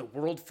 but the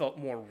world felt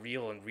more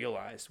real and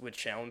realized with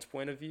Shallan's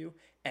point of view,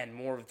 and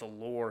more of the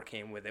lore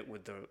came with it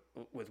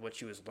with what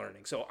she was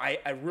learning. So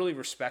I really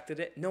respected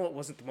it. No, it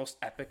wasn't the most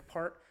epic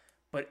part,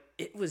 but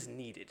it was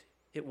needed.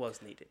 It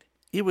was needed.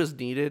 It was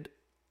needed.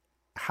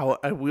 How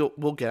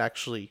we'll get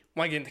actually.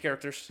 Want to get into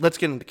characters? Let's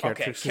get into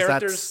characters. Okay,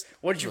 characters.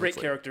 What did you rate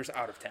characters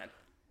out of 10?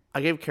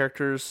 I gave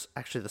characters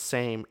actually the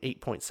same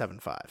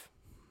 8.75.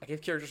 I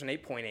gave characters an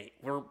 8.8.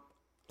 We're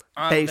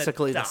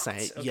basically the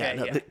same. Okay,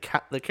 yeah.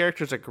 The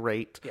characters are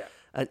great.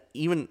 Yeah.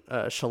 Even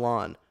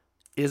Shallan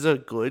is a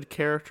good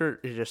character.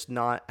 It's just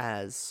not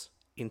as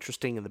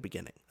interesting in the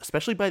beginning,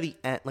 especially by the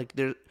end. Like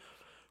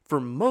for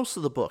most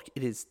of the book,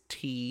 it is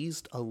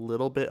teased a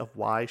little bit of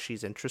why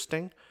she's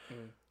interesting,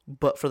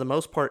 but for the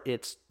most part,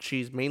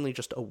 she's mainly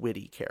just a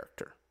witty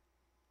character,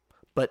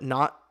 but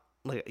not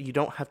like you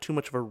don't have too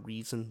much of a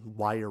reason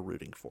why you're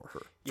rooting for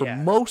her for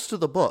most of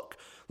the book.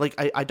 Like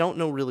I don't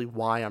know really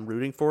why I'm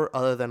rooting for her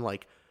other than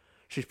like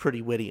she's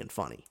pretty witty and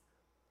funny,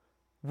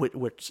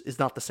 which is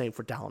not the same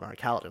for Dalinar and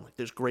Kaladin. Like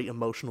there's great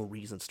emotional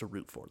reasons to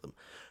root for them.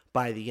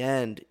 By the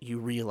end, you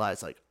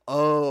realize like,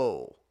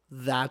 oh,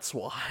 that's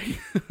why.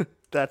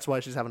 That's why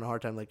she's having a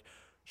hard time. Like,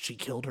 she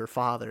killed her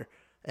father,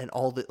 and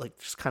all the like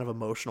just kind of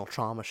emotional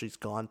trauma she's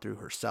gone through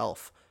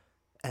herself,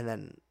 and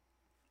then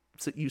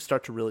so you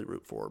start to really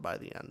root for her by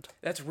the end.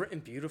 That's written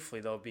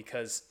beautifully though,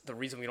 because the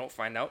reason we don't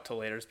find out till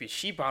later is because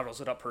she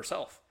bottles it up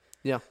herself.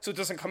 Yeah. So it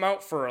doesn't come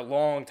out for a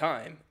long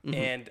time,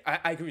 and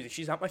I agree with you.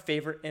 She's not my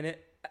favorite in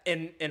it.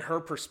 In her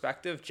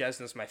perspective,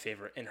 Jesna's my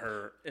favorite in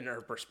her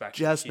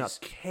perspective.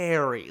 Jesna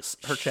carries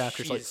her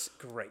chapters. She's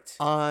great.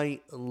 I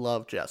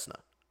love Jesna.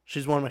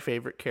 She's one of my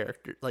favorite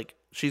characters. Like,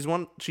 she's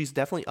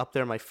definitely up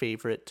there my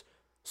favorite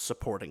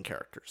supporting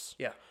characters.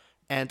 Yeah.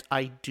 And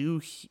I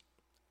do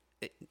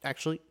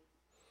actually,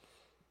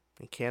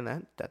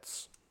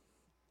 that's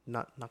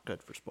not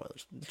good for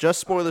spoilers.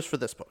 Just spoilers for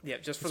this book. Yeah,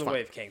 just for the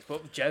Way of Kings.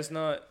 But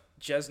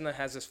Jesna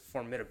has this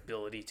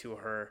formidability to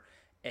her,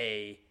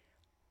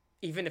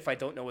 even if I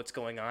don't know what's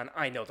going on,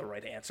 I know the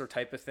right answer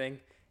type of thing.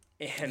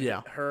 And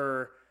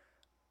her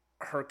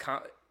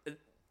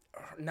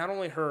not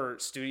only her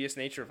studious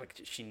nature of like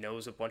she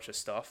knows a bunch of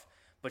stuff,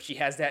 but she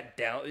has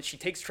she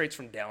takes traits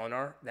from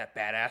Dalinar, that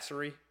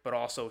badassery, but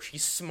also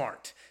she's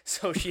smart.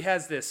 So she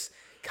has this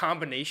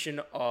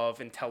combination of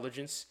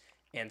intelligence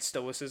and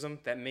stoicism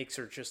that makes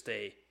her just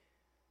an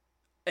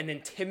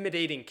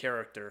intimidating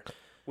character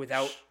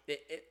without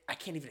I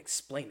can't even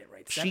explain it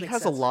right. She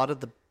has a lot of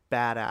the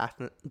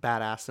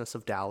badassness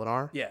of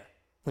Dalinar. Yeah.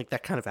 Like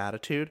that kind of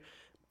attitude,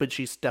 but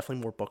she's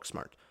definitely more book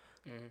smart.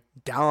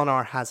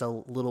 Dalinar has a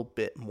little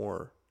bit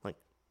more like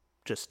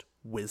just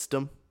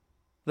wisdom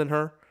than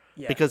her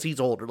because he's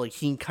older. Like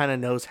he kind of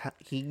knows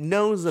he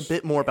knows a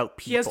bit more about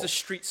people. He has the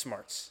street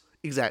smarts.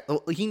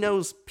 Exactly. He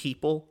knows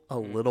people a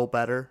little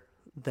better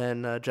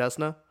than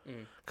Jesna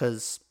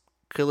because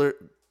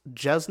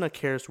Jesna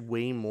cares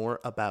way more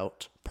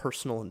about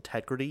personal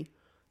integrity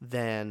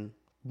than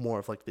more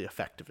of like the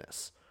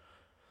effectiveness.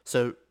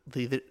 So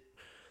there's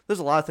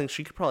a lot of things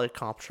she could probably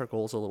accomplish her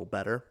goals a little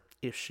better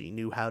if she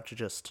knew how to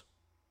just,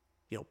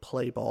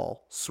 play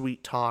ball,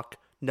 sweet talk,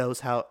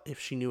 if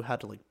she knew how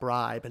to like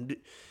bribe, and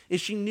if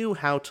she knew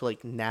how to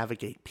like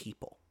navigate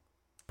people.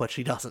 But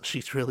she doesn't.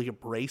 She's really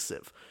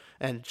abrasive,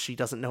 and she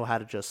doesn't know how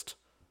to just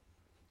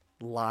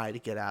lie to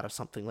get out of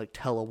something, like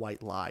tell a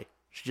white lie.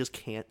 She just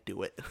can't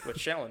do it. But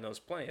Shallan knows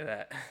plenty of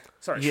that.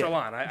 Sorry,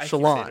 Shallan.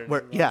 Shallan.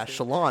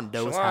 Shallan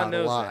knows how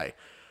to lie. That.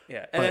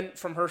 Yeah, and then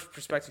from her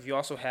perspective, you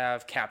also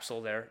have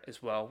Capsule there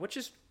as well, which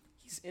is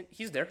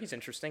he's there. He's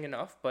interesting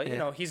enough, but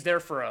he's there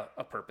for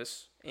a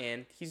purpose,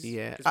 and his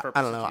purpose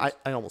I don't know.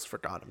 I almost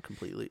forgot him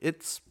completely.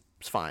 It's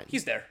fine.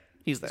 He's there.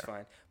 He's there. It's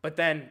fine. But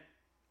then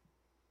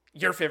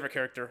your favorite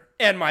character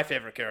and my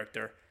favorite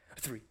character.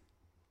 3,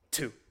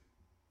 2,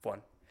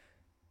 1.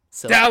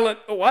 Dallin.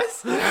 What?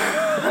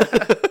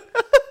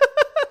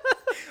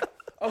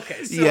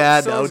 Okay.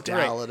 Sylla's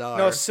Dalinar.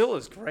 No,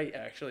 Scylla's great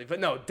actually, but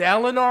no,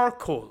 Dalinar :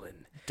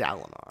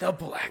 Dalinar, the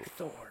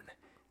Blackthorn.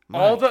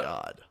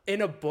 God.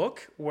 In a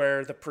book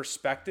where the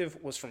perspective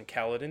was from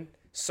Kaladin,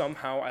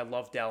 somehow I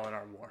love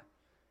Dalinar more.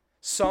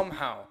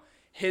 Somehow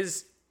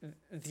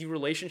the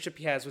relationship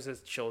he has with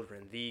his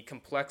children, the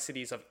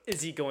complexities of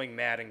is he going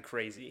mad and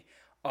crazy,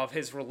 of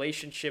his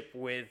relationship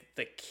with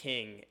the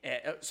king,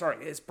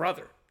 his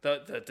brother,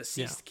 the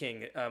deceased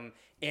king,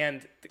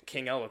 and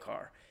King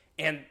Elhokar,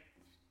 and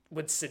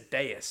with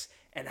Sidaeus,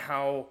 and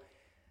how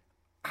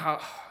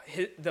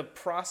the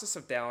process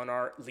of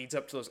Dalinar leads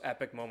up to those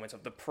epic moments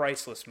of the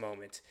priceless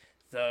moment,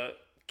 the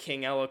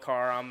King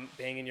Elhokar, I'm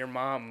banging your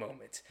mom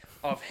moment,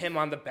 of him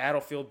on the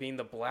battlefield being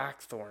the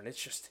Blackthorn.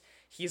 It's just,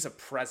 he's a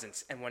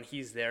presence, and when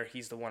he's there,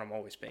 he's the one I'm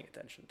always paying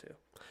attention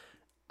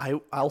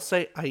to. I'll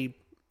say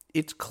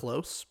it's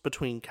close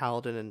between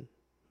Kaladin and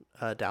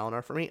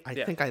Dalinar for me. I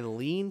think I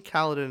lean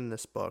Kaladin in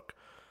this book,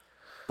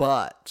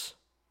 but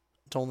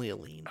it's only a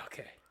lean.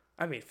 Okay.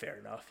 I mean, fair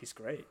enough. He's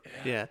great.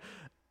 Yeah.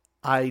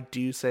 I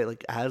do say,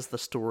 like, as the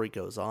story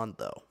goes on,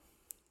 though,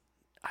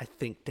 I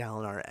think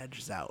Dalinar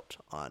edges out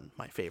on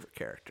my favorite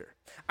character.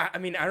 I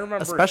mean, I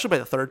remember... Especially by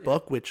the third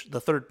book, which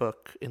the third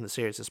book in the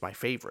series is my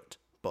favorite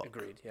book.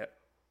 Agreed, yep.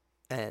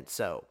 And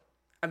so...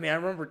 I mean, I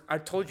remember I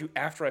told you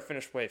after I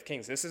finished Way of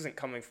Kings, this isn't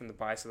coming from the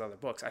bias of the other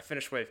books. I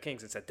finished Way of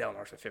Kings and said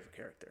Dalinar's my favorite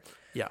character.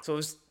 Yeah. So it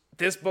was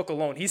this book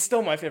alone. He's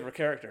still my favorite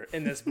character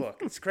in this book.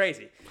 It's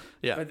crazy.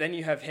 Yeah. But then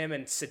you have him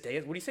and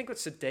Sidaeus. What do you think with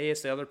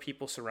Sidaeus, the other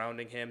people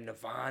surrounding him?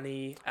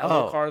 Navani,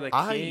 Elhokar,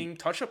 the king.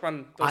 Touch up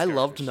on those characters.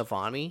 Loved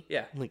Navani.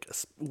 Yeah. Like,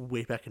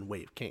 way back in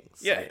Way of Kings.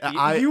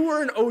 Yeah. You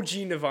were an OG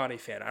Navani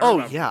fan. I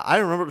remember. Yeah. I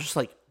remember just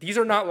like... These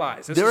are not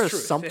lies. There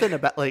is something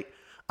about, like...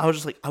 I was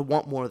just like, I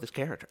want more of this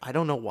character. I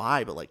don't know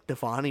why, but like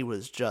Navani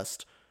was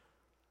just...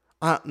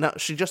 no,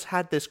 she just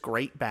had this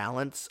great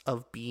balance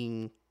of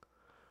being...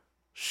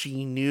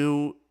 She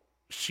knew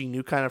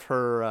kind of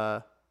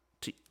her...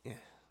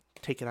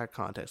 take it out of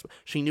context, but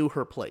she knew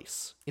her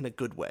place in a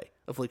good way.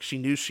 Of like, she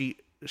knew she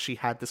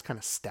had this kind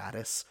of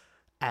status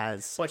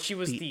as... But she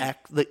was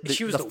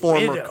she was the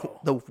former widow.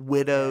 The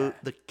widow,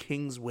 the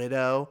king's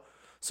widow.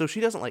 So she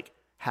doesn't like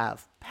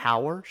have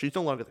power. She's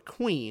no longer the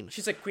queen.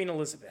 She's like Queen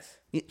Elizabeth.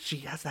 she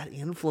has that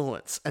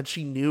influence, and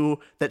she knew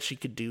that she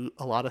could do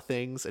a lot of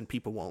things and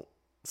people won't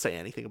say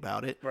anything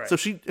about it. Right. So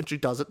she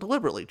does it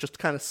deliberately, just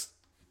kind of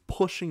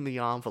pushing the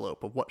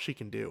envelope of what she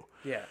can do.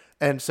 Yeah.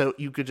 And so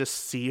you could just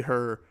see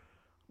her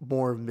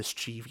more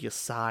mischievous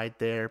side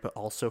there, but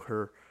also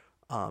her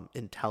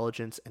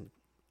intelligence and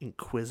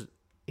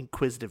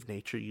inquisitive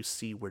nature. You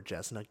see where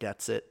Jesna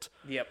gets it.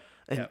 Yep.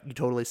 And you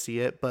totally see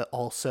it, but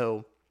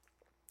also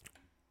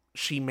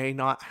she may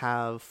not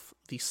have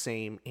the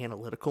same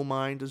analytical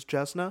mind as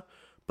Jesna,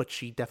 but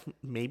she definitely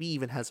maybe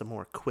even has a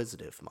more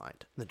acquisitive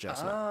mind than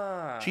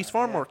Jesna. She's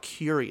far more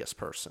curious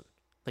person.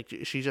 Like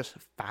she's just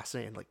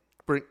fascinated, like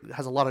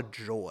has a lot of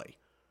joy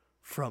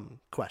from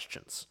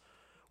questions.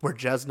 Where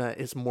Jesna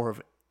is more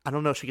of, I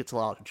don't know if she gets a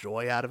lot of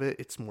joy out of it.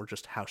 It's more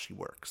just how she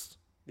works.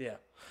 Yeah.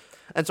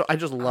 And so I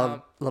just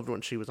loved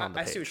when she was on the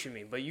page. I see what you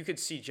mean, but you could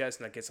see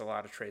Jesna gets a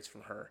lot of traits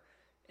from her.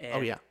 And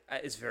Oh, yeah.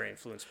 is very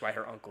influenced by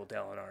her uncle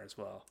Dalinar as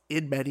well.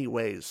 In many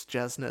ways,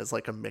 Jesna is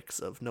like a mix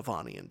of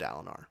Navani and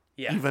Dalinar.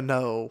 Yeah. Even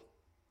though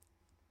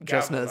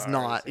Jesna is Galvanar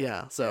not, is-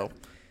 yeah. So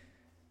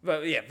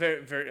But yeah,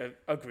 very, very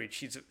agreed.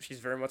 She's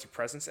very much a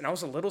presence, and I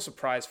was a little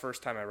surprised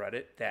first time I read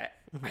it that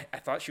I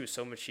thought she was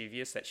so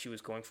mischievous that she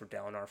was going for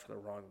Dalinar for the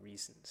wrong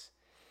reasons.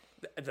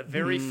 The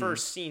very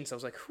first scenes, I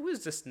was like, "Who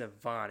is this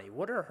Navani?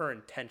 What are her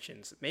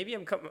intentions?" Maybe I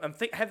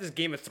have this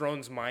Game of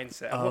Thrones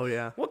mindset. Oh,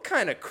 yeah. What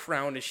kind of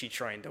crown is she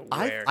trying to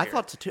wear? I here?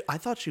 thought so too. I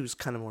thought she was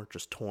kind of more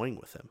just toying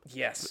with him.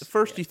 Yes. At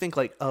first, you think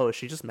like, oh, is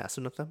she just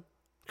messing with him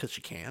because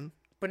she can?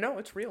 But no,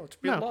 it's real. It's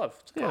real No. love.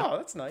 It's like, Yeah. oh,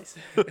 that's nice.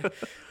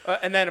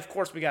 And then, of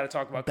course, we got to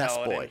talk about Best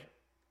Kaladin. boy.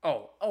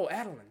 Oh,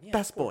 Adeline. Yeah,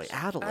 Best of course. boy,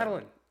 Adeline.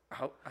 Adeline.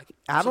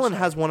 Adeline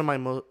has one of my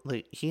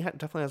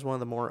definitely has one of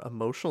the more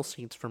emotional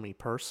scenes for me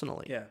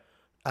personally. Yeah.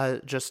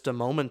 Just a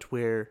moment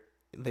where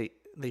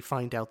they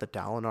find out that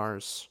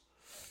Dalinar's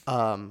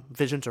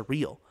visions are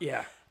real.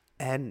 Yeah.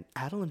 And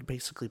Adeline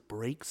basically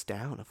breaks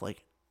down of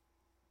like,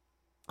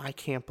 I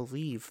can't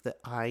believe that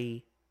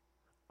I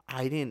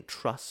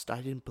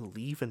didn't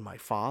believe in my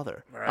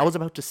father. Right. I was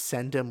about to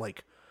send him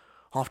like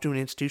off to an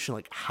institution.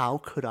 Like, how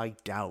could I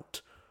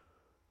doubt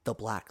the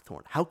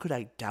Blackthorn? How could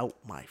I doubt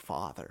my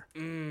father?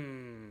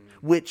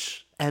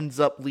 Which ends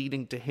up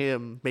leading to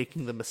him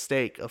making the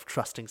mistake of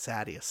trusting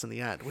Sadeas in the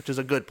end, which is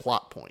a good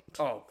plot point.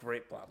 Oh,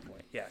 great plot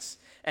point. Yes.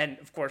 And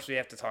of course, we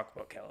have to talk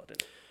about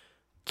Kaladin.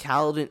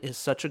 Kaladin is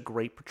such a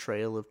great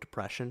portrayal of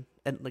depression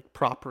and like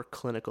proper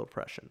clinical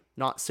depression,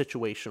 not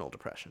situational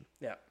depression.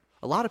 Yeah.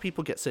 A lot of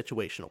people get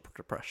situational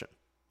depression,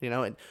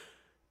 and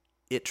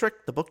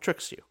the book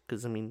tricks you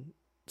because, I mean,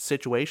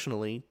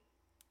 situationally,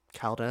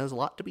 Kaladin has a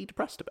lot to be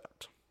depressed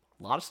about.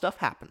 A lot of stuff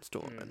happens to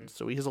him, and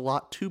so he has a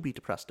lot to be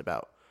depressed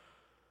about.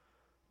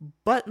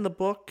 But in the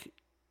book,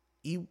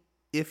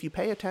 if you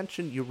pay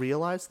attention, you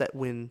realize that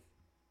when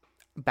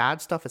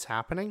bad stuff is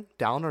happening,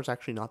 Dalinar's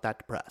actually not that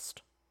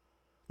depressed.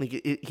 Like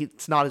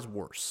it's not his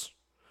worse.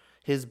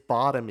 His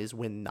bottom is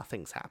when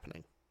nothing's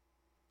happening.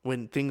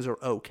 When things are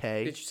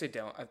okay. Did you say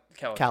Kaladin?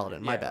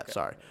 Kaladin, my bad,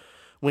 sorry.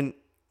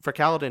 For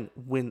Kaladin,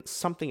 when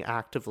something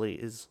actively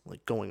is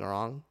like going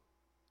wrong,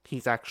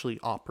 he's actually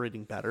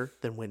operating better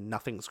than when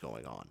nothing's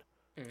going on.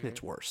 And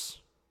it's worse.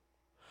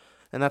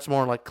 And that's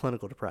more like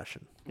clinical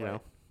depression, you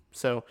know?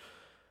 So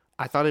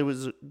I thought it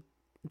was a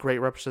great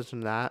representation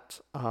of that.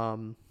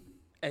 And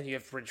you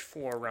have Bridge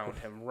 4 around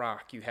him,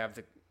 Rock. You have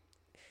the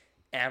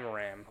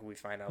Amaram, who we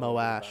find out Moash. a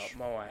little bit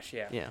about. Moash,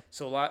 yeah. Yeah.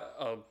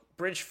 So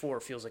Bridge 4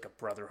 feels like a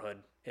brotherhood.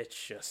 It's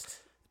just...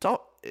 It's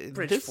all,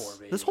 Bridge this, 4,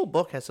 baby. This whole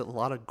book has a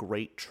lot of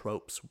great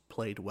tropes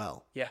played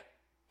well. Yeah.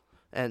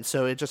 And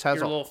so it just has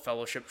Your little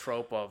fellowship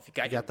trope of you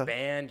got your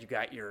band, you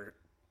got your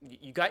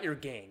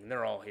gang, and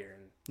they're all here.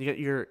 And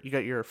you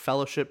got your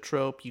fellowship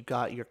trope, you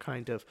got your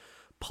kind of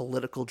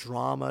political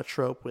drama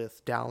trope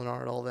with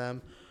Dalinar and all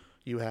them.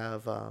 You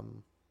have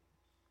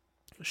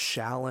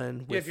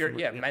Shallan. You have your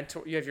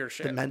mentor. You have your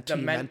the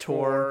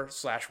mentor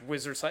 /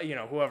 wizard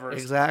 / whoever.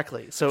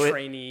 Exactly. So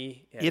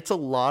trainee. It's a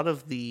lot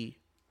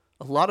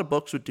of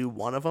books would do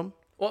one of them.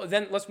 Well,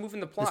 then let's move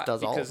into plot. This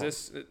does all of them.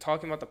 Because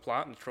talking about the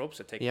plot and the tropes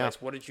that take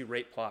place, what did you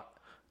rate plot?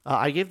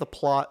 I gave the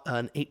plot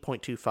an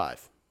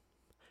 8.25.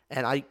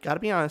 And I got to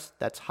be honest,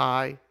 that's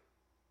high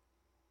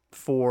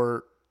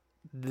for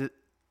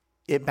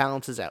it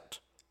balances out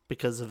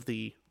because of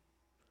the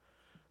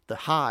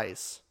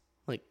highs.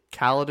 Like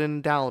Kaladin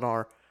and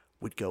Dalinar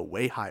would go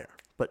way higher,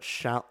 but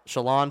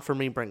Shallan for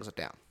me brings it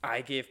down.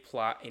 I gave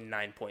plot a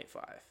 9.5.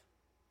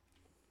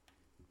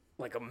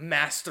 Like a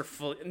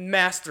masterful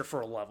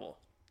level.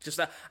 Just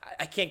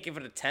I can't give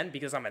it a 10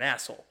 because I'm an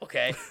asshole.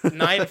 Okay,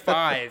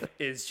 9.5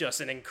 is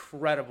just an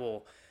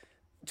incredible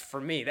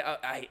for me.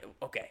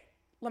 Okay.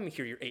 Let me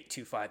hear your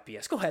 8.25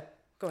 BS. Go ahead.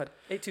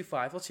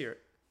 8.25. Let's hear it.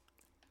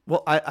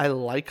 Well, I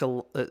like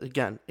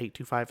again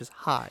 8.25 is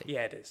high.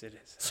 Yeah, it is.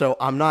 So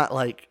I'm not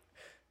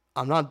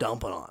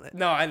dumping on it.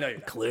 No, I know you're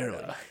not.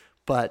 Clearly,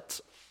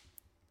 but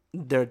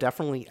there are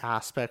definitely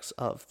aspects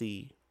of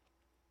the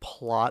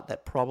plot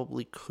that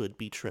probably could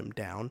be trimmed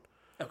down.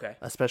 Okay.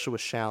 Especially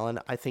with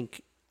Shallan, I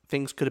think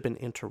things could have been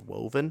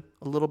interwoven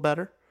a little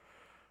better.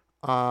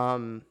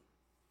 I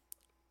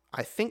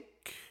I think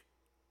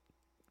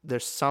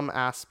there's some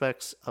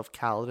aspects of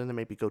Kaladin that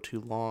maybe go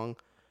too long.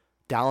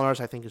 Dalinar's,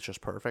 I think, is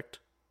just perfect.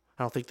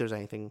 I don't think there's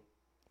anything...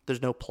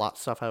 There's no plot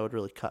stuff I would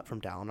really cut from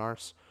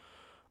Dalinar's.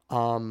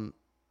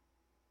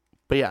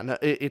 But yeah, no,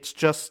 it's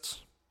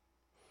just...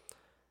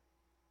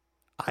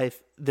 I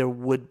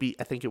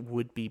think it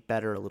would be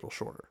better a little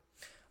shorter.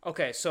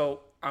 Okay,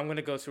 so I'm going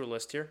to go through a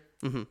list here.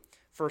 Mm-hmm.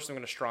 First, I'm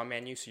going to straw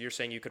man you, so you're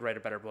saying you could write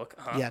a better book?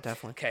 Huh? Yeah,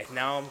 definitely. Okay,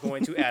 now I'm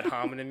going to ad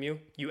hominem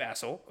you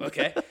asshole.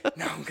 Okay,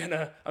 now I'm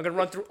gonna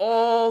run through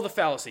all the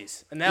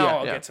fallacies, and now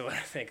I'll get to what I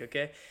think.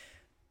 Okay,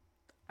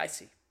 I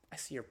see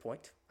your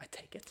point. I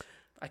take it.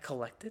 I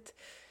collect it.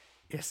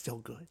 It's still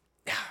good.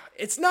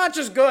 It's not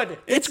just good.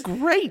 It's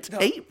great. No.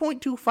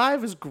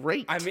 8.25 is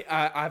great. I mean,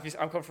 obviously,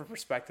 I'm coming from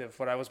perspective.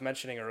 What I was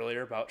mentioning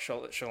earlier about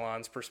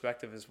Shallan's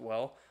perspective as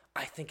well.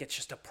 I think it's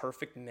just a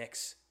perfect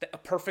mix, a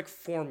perfect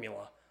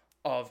formula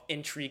of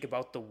intrigue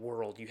about the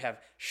world. You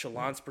have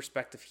Shallan's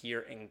perspective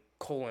here in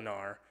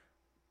Kholinar,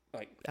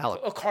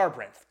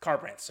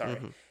 Kharbranth, sorry.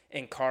 Mm-hmm.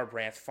 In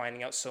Kharbranth,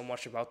 finding out so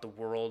much about the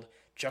world,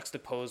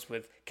 juxtaposed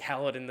with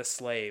Kaladin the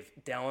slave,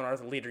 Dalinar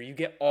the leader. You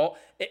get all...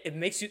 It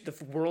makes the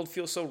world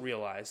feel so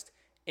realized.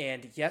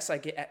 And yes, I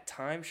get at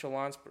times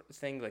Shallan's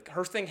thing, like,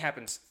 her thing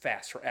happens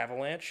fast. Her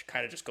avalanche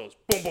kind of just goes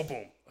boom, boom,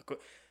 boom.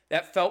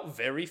 That felt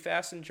very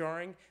fast and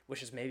jarring,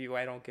 which is maybe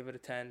why I don't give it a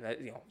 10.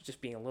 Just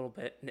being a little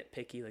bit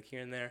nitpicky, like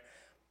here and there.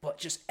 But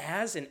just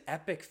as an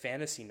epic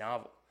fantasy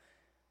novel,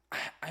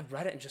 I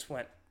read it and just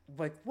went,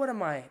 like, who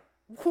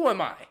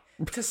am I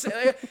to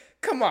say?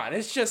 Come on,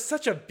 it's just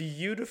such a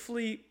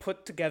beautifully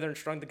put together and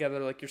strung together,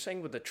 like you're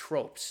saying with the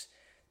tropes.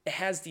 It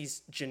has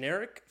these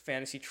generic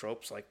fantasy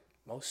tropes, like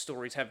most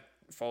stories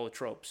follow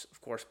tropes, of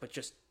course, but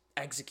just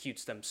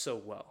executes them so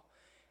well.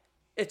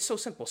 It's so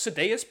simple.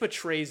 Sadeas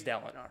betrays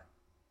Dalinar.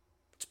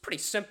 It's pretty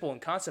simple in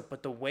concept,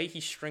 but the way he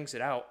strings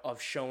it out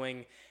of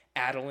showing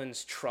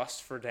Adelin's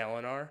trust for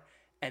Dalinar,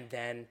 and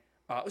then,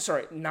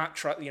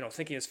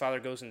 thinking his father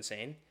goes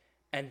insane,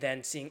 and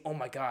then seeing, oh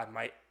my God,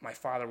 my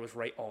father was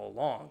right all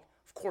along.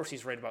 Of course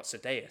he's right about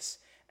Sadeas.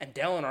 And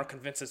Dalinar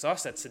convinces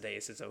us that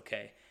Sadeas is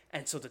okay.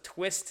 And so the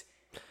twist...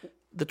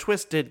 The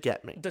twist did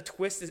get me. The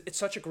twist it's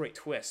such a great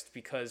twist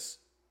because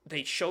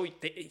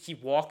he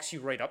walks you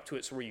right up to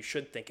it, so where you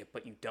should think it,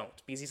 but you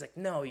don't. Because he's like,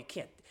 no, you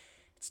can't.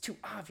 It's too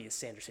obvious,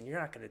 Sanderson. You're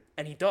not going to...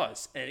 And he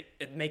does. And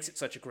it makes it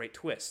such a great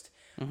twist.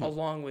 Mm-hmm.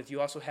 Along with, you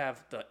also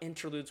have the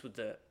interludes with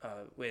the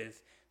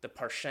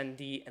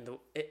Parshendi, and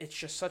it's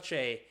just such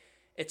a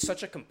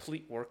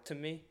complete work to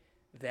me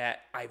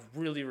that I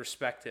really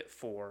respect it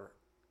for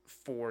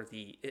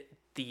the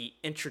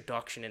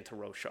introduction into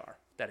Roshar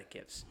that it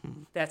gives.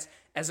 Mm-hmm. That's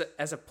as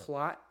a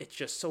plot, it's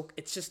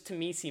just to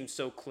me seems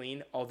so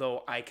clean,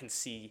 although I can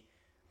see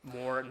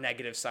more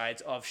negative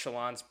sides of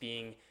Shallan's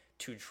being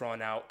too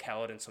drawn out,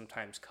 Kaladin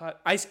sometimes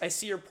cut. I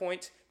see your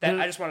point. That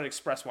I just wanted to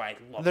express why I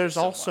love it so There's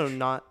also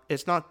much.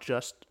 It's not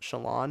just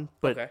Shallan,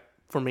 but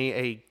for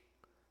me,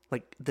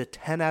 the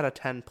 10 out of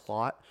 10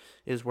 plot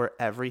is where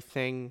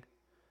everything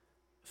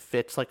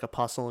fits like a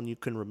puzzle and you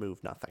can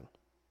remove nothing.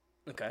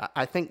 Okay.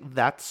 I think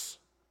that's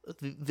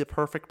the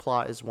perfect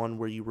plot is one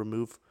where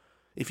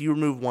if you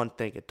remove one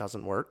thing, it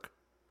doesn't work.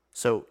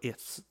 So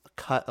it's a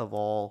cut of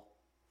all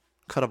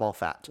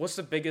fat. What's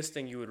the biggest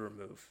thing you would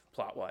remove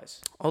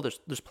plot-wise? Oh,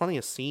 there's plenty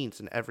of scenes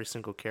in every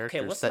single character.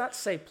 Okay, let's not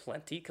say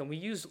plenty. Can we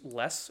use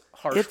less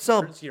harsh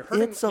words? You're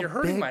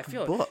hurting my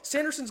feelings. Book.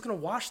 Sanderson's gonna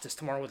watch this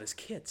tomorrow with his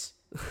kids.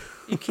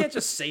 You can't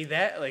just say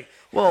that.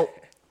 Well,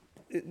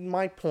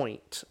 my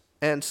point.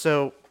 And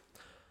so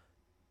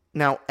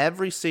now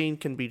every scene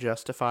can be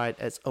justified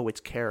as, it's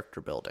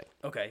character building.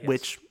 Okay. Yes.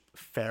 Which,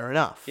 fair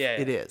enough. Yeah.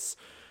 It is.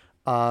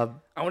 I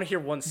want to hear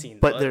one scene.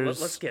 But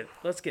let's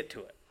get to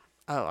it.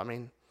 Oh, I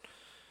mean,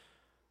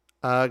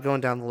 going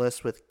down the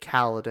list with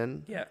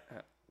Kaladin. Yeah.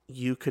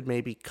 You could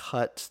maybe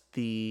cut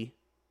the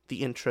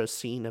intro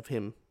scene of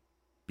him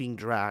being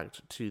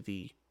dragged out to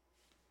the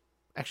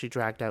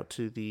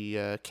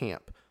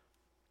camp.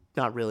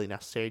 Not really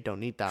necessary.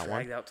 Don't need that one.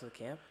 Dragged out to the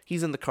camp?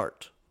 He's in the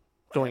cart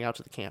going out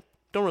to the camp.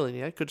 Don't really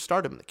need it. Could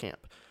start him in the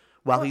camp.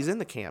 While he's in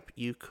the camp,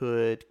 you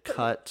could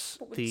cut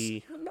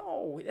the...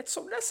 No, that's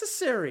so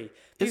necessary.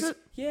 Is it?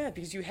 Yeah,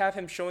 because you have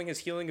him showing his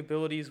healing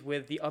abilities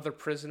with the other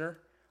prisoner,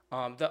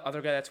 the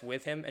other guy that's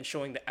with him, and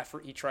showing the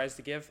effort he tries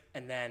to give,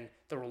 and then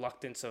the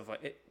reluctance of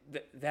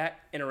that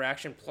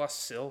interaction plus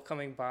Syl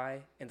coming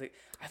by.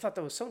 I thought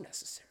that was so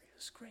necessary. It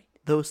was great.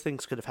 Those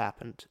things could have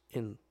happened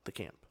in the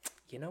camp.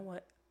 You know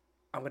what?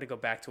 I'm going to go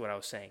back to what I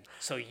was saying.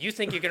 So you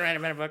think you can write a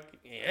better book?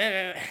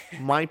 Yeah.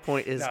 My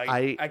point is, no,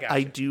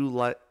 I do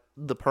like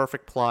the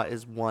perfect plot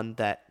is one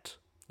that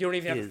you don't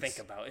even have to think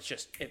about. It's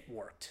just it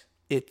worked.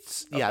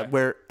 It's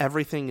where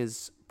everything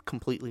is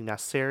completely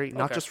necessary,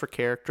 not just for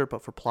character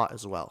but for plot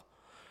as well.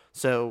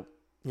 So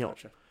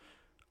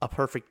a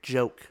perfect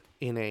joke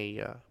in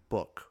a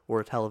book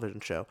or a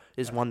television show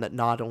is one that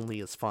not only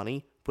is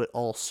funny but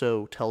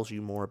also tells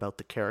you more about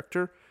the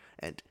character,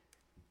 and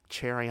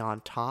cherry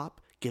on top,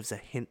 gives a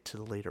hint to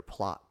the later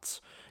plots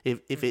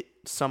if it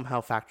somehow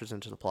factors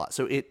into the plot.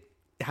 So it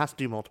has to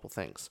do multiple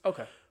things.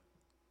 Okay.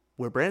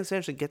 Where Brandon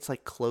Sanderson gets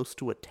like close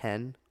to a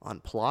 10 on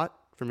plot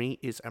for me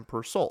is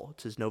Emperor's Soul.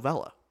 It's his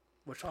novella.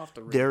 Which off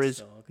the There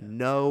is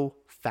no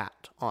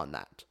fat on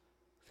that.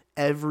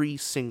 Every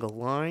single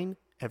line,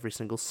 every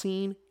single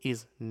scene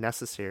is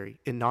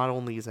necessary. It not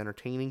only is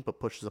entertaining, but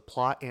pushes a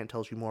plot and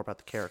tells you more about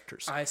the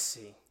characters. I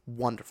see.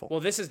 Wonderful. Well,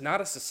 this is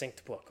not a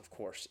succinct book, of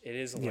course. It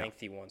is a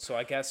lengthy one. So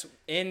I guess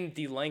in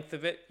the length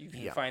of it, you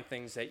can find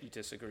things that you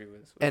disagree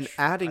with. And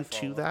adding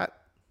to that,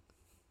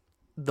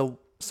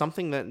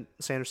 something that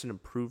Sanderson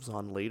improves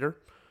on later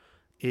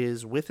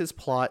is with his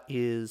plot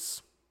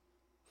is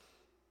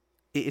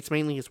it's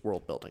mainly his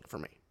world building for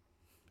me.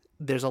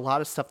 There's a lot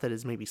of stuff that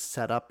is maybe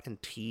set up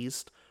and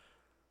teased,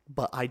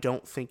 but I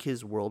don't think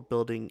his world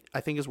building,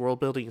 I think his world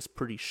building is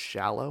pretty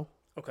shallow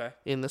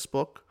in this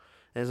book,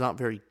 and it's not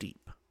very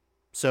deep.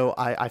 So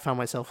I found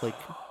myself like...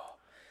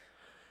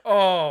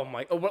 Oh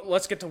my! Well,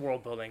 let's get to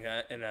world building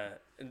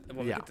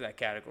when we get to that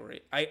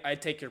category. I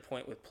take your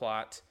point with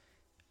plot.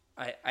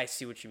 I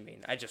see what you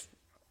mean.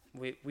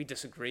 We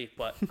disagree,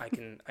 but I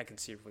can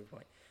see your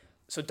point.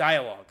 So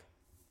dialogue.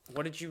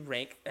 What did you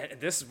rank?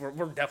 And this is we're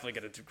definitely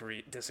going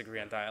to disagree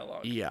on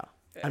dialogue. Yeah.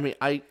 I mean,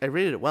 I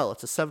rated it well.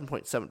 It's a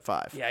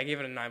 7.75. Yeah, I gave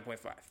it a 9.5.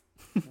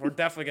 We're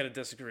definitely going to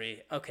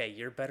disagree. Okay,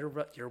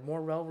 you're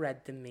more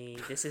well-read than me.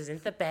 This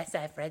isn't the best.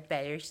 I've read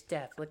better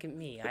stuff. Look at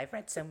me. I've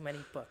read so many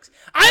books.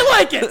 I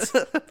like it!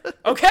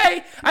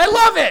 Okay? I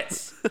love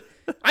it!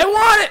 I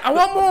want it! I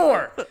want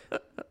more!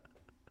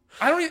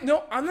 I don't even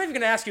know. I'm not even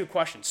going to ask you a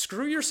question.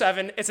 Screw your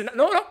 7. It's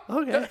no.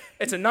 Okay.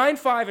 It's a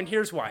 9.5, and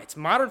here's why. It's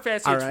modern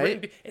fantasy. All it's right.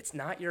 written. It's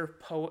not your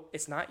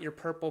It's not your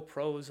purple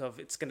prose of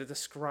it's going to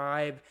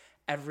describe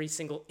every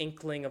single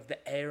inkling of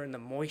the air and the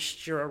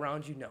moisture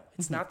around you. No,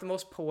 it's not the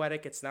most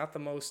poetic. It's not the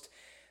most,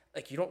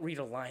 like, you don't read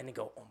a line and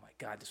go, oh my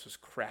God, this was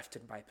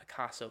crafted by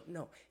Picasso.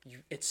 No,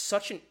 it's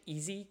such an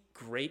easy,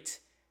 great,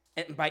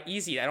 and by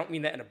easy, I don't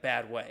mean that in a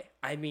bad way.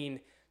 I mean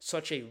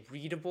such a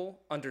readable,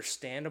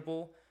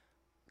 understandable,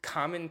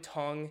 common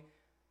tongue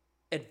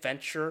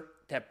adventure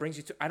that brings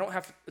you to, I don't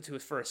have to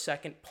for a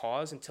second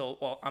pause until,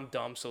 well, I'm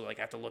dumb, so like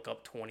I have to look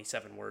up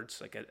 27 words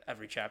like at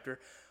every chapter.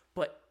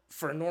 But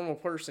for a normal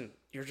person,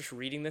 you're just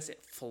reading this,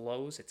 it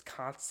flows, it's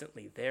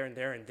constantly there and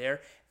there and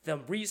there. The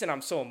reason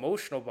I'm so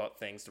emotional about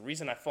things, the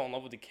reason I fall in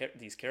love with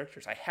these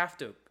characters, I have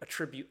to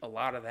attribute a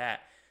lot of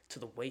that to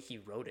the way he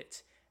wrote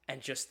it.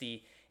 And just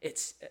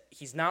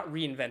he's not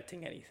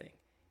reinventing anything.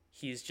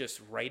 He's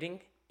just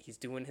writing, he's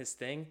doing his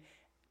thing.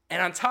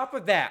 And on top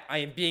of that, I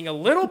am being a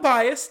little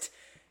biased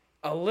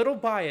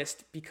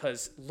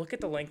because look at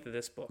the length of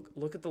this book.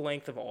 Look at the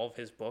length of all of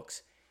his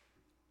books.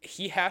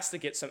 He has to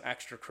get some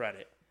extra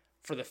credit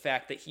for the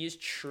fact that he is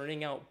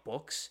churning out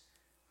books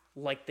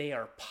like they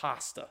are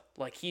pasta.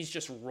 Like he's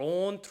just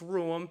rolling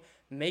through them,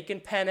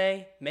 making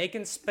penne,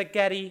 making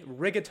spaghetti,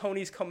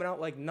 rigatoni's coming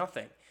out like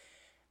nothing.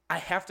 I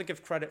have to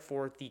give credit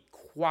for the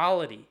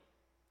quality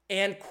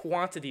and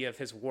quantity of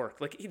his work.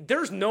 Like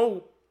there's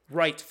no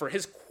right for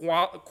his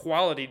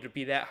quality to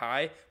be that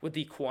high with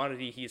the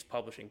quantity he is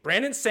publishing.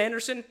 Brandon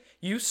Sanderson,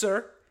 you,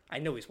 sir, I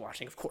know he's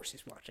watching. Of course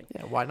he's watching.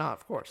 Yeah, why not?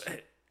 Of course.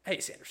 Hey,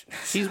 Sanderson.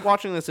 He's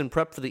watching this in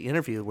prep for the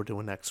interview we're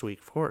doing next week,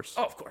 of course.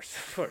 Oh, of course.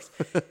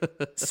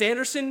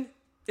 Sanderson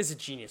is a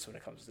genius when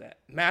it comes to that.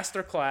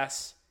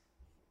 Masterclass.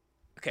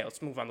 Okay,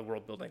 let's move on to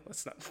world building.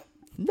 Let's not.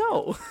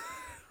 No.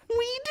 What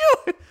are you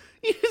doing?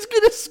 You're just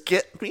going to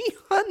skip me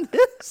on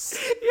this?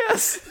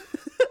 Yes.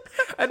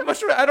 I don't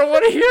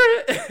want to hear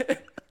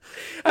it.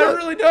 I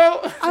really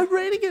don't. I'm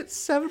rating it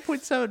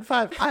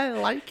 7.75. I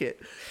like it.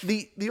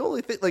 The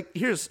only thing, like,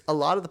 here's a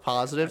lot of the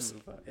positives.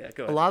 Yeah,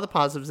 go ahead. A lot of the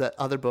positives that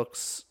other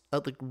books,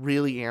 like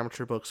really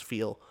amateur books,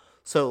 feel.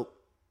 So,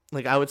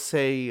 like, I would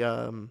say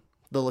the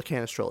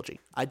Lucanus trilogy.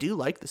 I do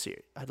like the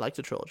series. I like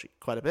the trilogy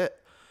quite a bit.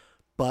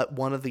 But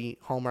one of the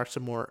hallmarks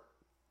of more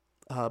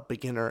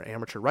beginner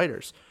amateur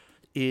writers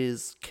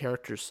is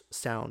characters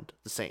sound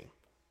the same.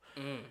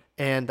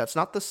 And that's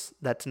not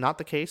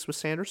the case with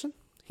Sanderson.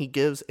 He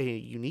gives a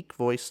unique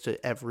voice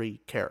to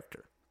every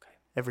character,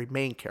 every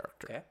main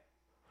character. Okay.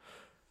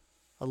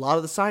 A lot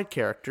of the side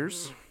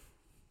characters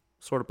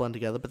sort of blend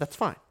together, but that's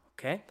fine.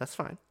 Okay. That's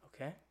fine.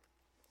 Okay.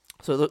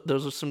 So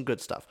those are some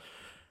good stuff.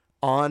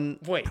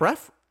 Wait,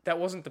 that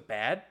wasn't the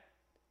bad?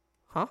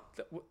 Huh?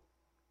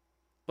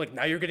 Like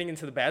now you're getting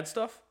into the bad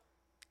stuff?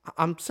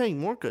 I'm saying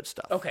more good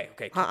stuff. Okay.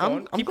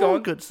 I'm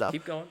going good stuff.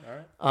 Keep going.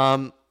 All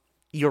right.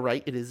 You're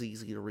right. It is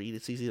easy to read.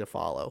 It's easy to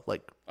follow.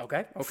 Like,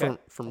 okay.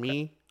 For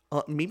me,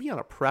 maybe on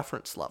a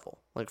preference level.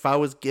 Like, if I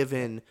was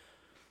given,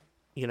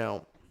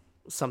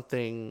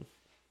 something,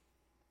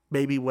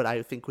 maybe what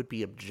I think would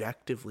be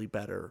objectively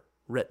better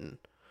written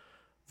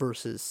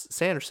versus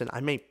Sanderson,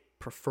 I may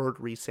prefer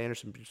to read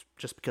Sanderson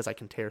just because I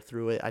can tear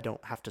through it. I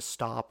don't have to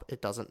stop.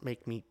 It doesn't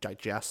make me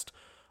digest.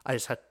 I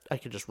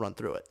could just run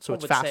through it. So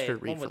it's faster to read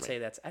for me. One would say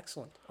that's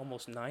excellent.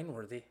 Almost 9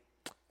 worthy.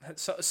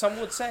 So, some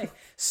would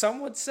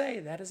say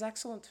that is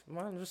excellent.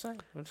 Well, I'm just saying.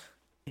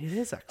 It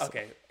is excellent.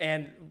 Okay,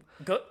 and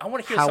I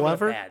want to hear some of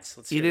the bads.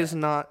 It is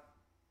not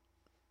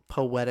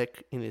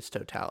poetic in its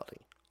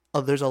totality.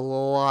 There's a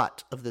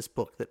lot of this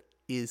book that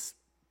is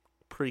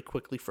pretty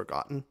quickly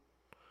forgotten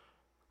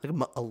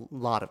like a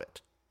lot of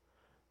it.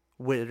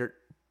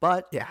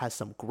 But it has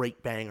some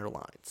great banger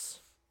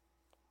lines.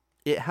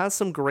 It has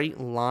some great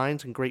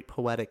lines and great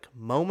poetic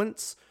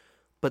moments,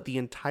 but the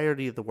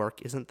entirety of the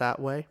work isn't that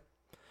way.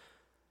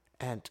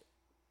 And,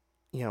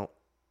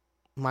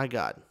 my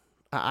God,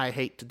 I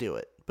hate to do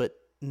it, but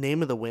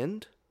Name of the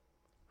Wind,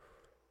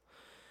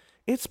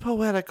 it's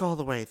poetic all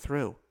the way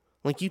through.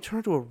 Like, you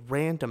turn to a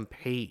random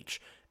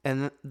page,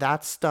 and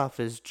that stuff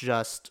is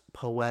just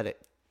poetic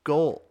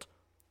gold.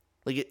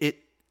 Like, it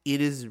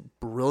is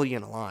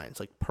brilliant lines,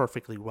 like,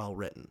 perfectly well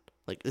written.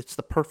 Like, it's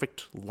the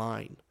perfect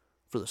line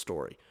for the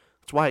story.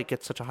 That's why it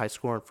gets such a high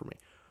score for me.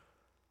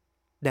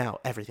 Now,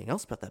 everything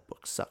else about that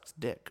book sucks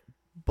dick,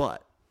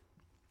 but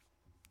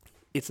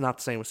it's not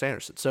the same with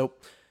Sanderson. So,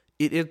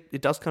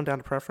 it does come down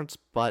to preference,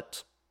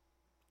 but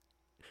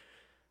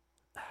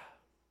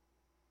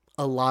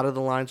a lot of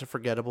the lines are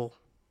forgettable.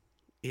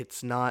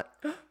 It's not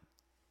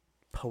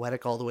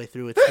poetic all the way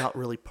through. It's not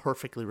really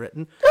perfectly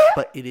written,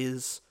 but it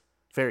is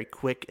very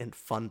quick and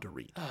fun to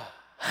read.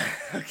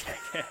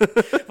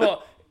 Okay.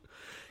 Well,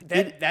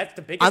 that's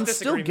the biggest I'm disagreement.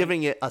 still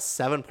giving it a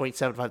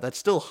 7.75. That's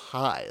still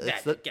high. Get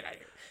out of here.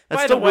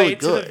 That's By still the way, really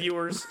good. to the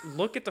viewers,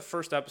 look at the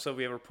first episode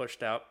we ever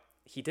pushed out.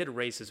 He did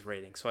raise his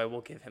rating, so I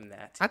will give him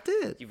that. I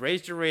did. You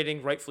raised your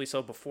rating, rightfully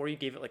so, before you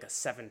gave it like a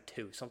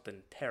 7.2,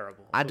 something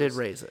terrible. I did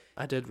raise it.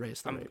 I did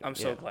raise the rating. I'm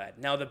so glad.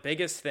 Now, the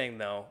biggest thing,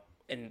 though,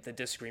 in the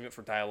disagreement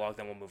for dialogue,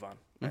 then we'll move on.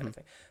 Kind of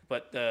thing.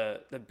 But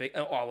the big...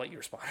 Oh, I'll let you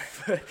respond.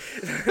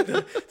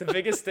 the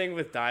biggest thing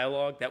with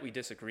dialogue that we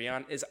disagree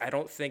on is I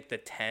don't think the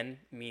 10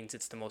 means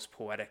it's the most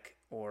poetic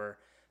or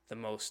the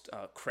most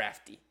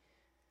crafty.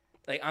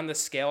 Like, on the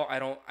scale, I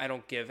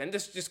don't give... And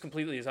this just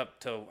completely is up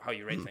to how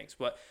you rate things.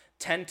 But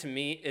 10 to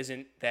me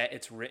isn't that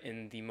it's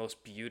written the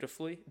most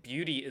beautifully.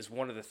 Beauty is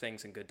one of the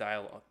things in good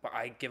dialogue. But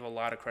I give a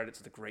lot of credit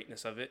to the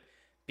greatness of it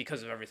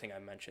because of everything I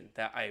mentioned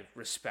that I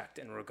respect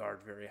and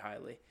regard very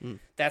highly.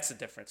 That's the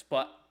difference.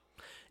 But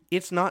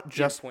it's not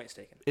just... Point's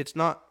taken. It's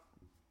not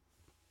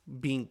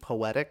being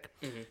poetic.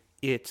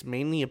 It's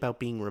mainly about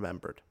being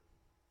remembered.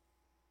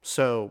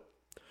 So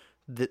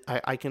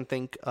I can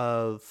think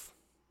of...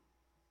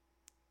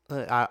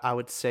 I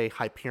would say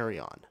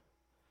Hyperion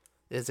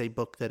is a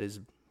book that is...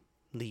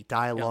 The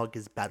dialogue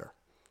is better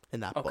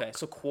in that book. Okay,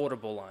 so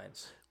quotable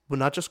lines. Well,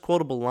 not just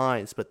quotable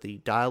lines, but the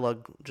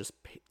dialogue, just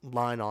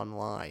line on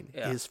line,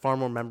 is far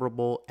more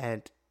memorable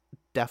and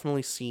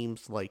definitely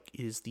seems like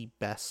is the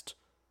best.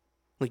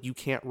 Like, you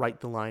can't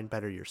write the line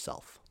better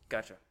yourself.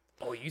 Gotcha.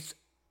 Oh,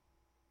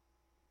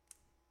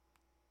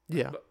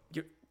 Yeah.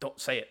 You don't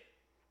say it.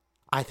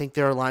 I think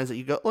there are lines that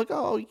you go, like,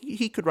 oh,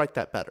 he could write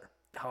that better.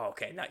 Oh,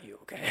 okay, not you.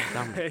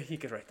 Okay, he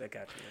could write that.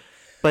 Gotcha.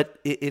 But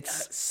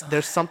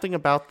there's something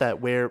about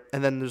that where,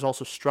 and then there's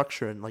also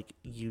structure and like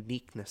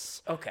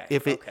uniqueness. Okay.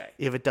 If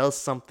it does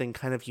something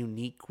kind of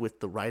unique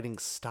with the writing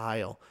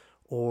style,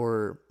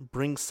 or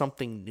brings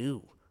something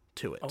new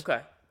to it.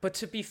 Okay. But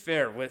to be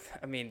fair,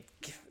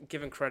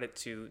 given credit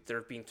to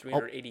there being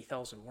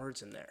 380,000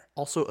 words in there.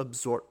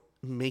 Also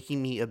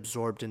making me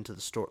absorbed into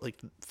the story. Like,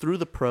 through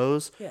the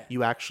prose,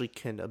 you actually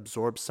can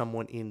absorb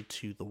someone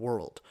into the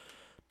world.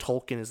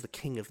 Tolkien is the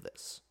king of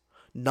this.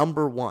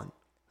 Number one.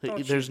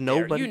 There's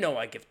nobody. You know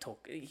I give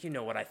Tolkien. You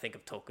know what I think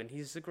of Tolkien.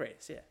 He's the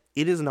greatest. Yeah.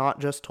 It is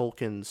not just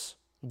Tolkien's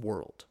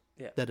world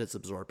that is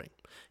absorbing.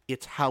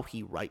 It's how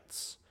he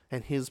writes,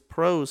 and his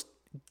prose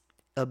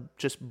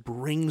just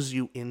brings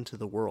you into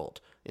the world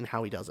and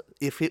how he does it.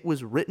 If it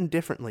was written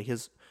differently,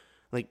 his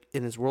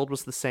world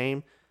was the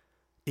same,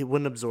 it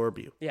wouldn't absorb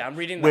you. Yeah, I'm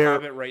reading The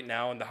Hobbit right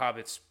now, and The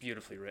Hobbit's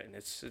beautifully written.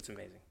 It's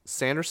amazing.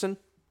 Sanderson,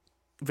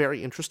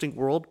 very interesting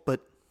world,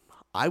 but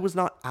I was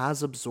not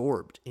as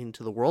absorbed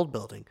into the world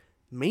building.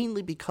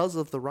 Mainly because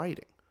of the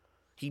writing.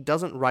 He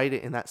doesn't write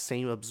it in that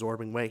same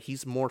absorbing way.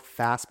 He's more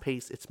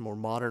fast-paced. It's more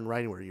modern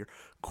writing where you're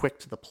quick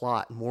to the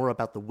plot, more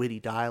about the witty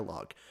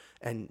dialogue,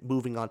 and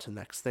moving on to the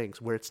next things,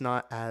 where it's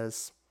not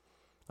as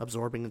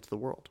absorbing into the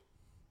world.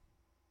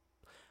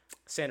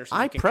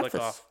 Sanderson, you can click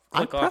off.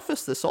 I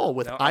preface this all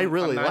with, I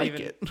really like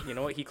it. You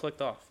know what? He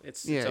clicked off.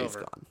 It's over. He's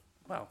gone.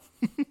 Wow.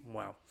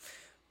 Wow.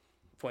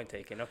 Point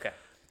taken. Okay.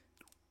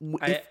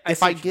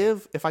 If I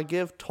give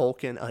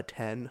Tolkien a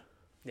 10...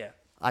 Yeah.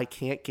 I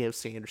can't give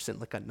Sanderson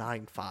like a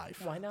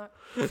 9.5. Why not?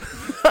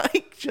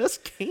 I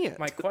just can't.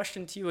 My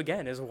question to you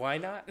again is why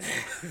not?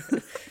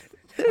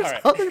 There's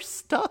other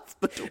stuff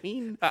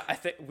between I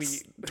think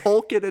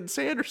Tolkien and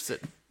Sanderson.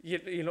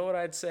 You know what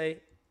I'd say?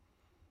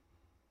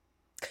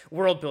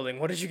 World building.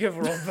 What did you give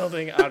world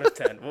building out of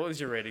 10? What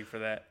was your rating for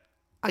that?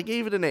 I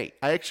gave it an 8.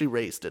 I actually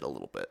raised it a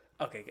little bit.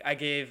 Okay, I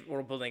gave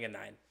world building a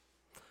 9.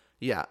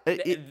 Yeah.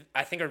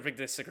 I think our big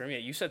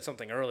disagreement, you said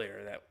something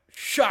earlier that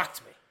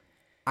shocked me.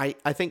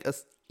 I think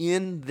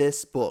in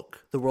this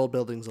book, the world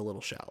building's a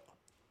little shallow.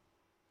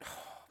 Oh,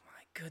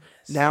 my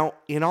goodness. Now,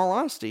 in all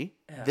honesty,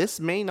 this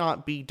may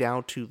not be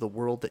down to the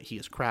world that he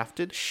has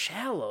crafted.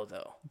 Shallow,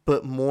 though.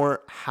 But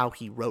more how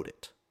he wrote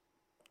it.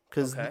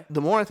 Because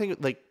the more I think,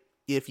 like,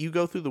 if you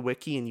go through the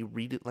wiki and you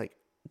read it, like,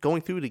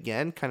 going through it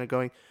again, kind of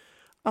going,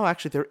 oh,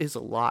 actually, there is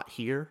a lot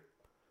here.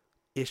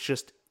 It's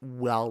just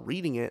while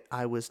reading it,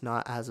 I was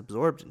not as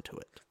absorbed into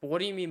it. What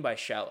do you mean by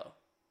shallow?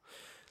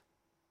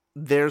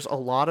 There's a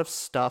lot of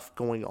stuff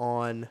going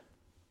on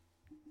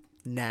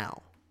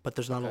now, but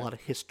there's not a Okay. lot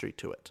of history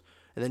to it.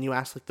 And then you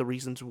ask like the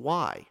reasons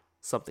why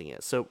something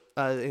is. So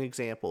an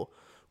example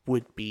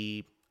would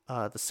be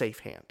the safe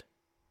hand.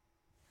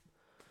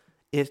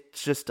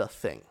 It's just a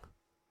thing.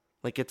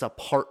 Like it's a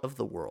part of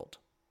the world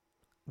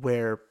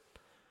where,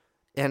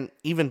 and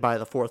even by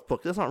the fourth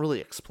book, it's not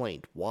really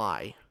explained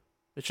why.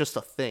 It's just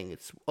a thing.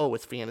 It's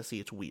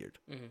fantasy. It's weird.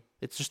 Mm-hmm.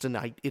 It's just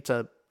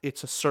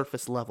it's a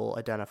surface level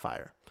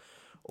identifier.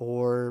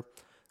 Or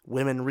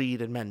women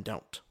read and men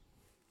don't.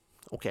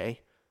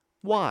 Okay,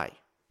 why?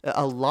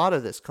 A lot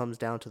of this comes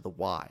down to the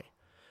why,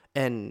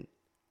 and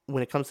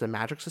when it comes to the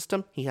magic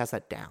system, he has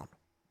that down.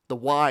 The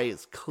why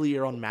is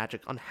clear on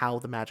magic, on how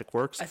the magic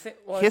works.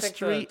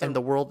 History and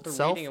the world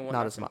itself, reading and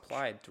not as much.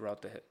 Implied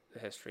throughout the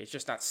history. It's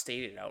just not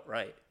stated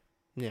outright.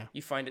 Yeah.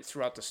 You find it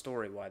throughout the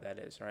story why that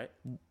is, right?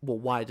 Well,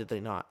 why did they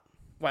not?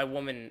 Why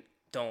women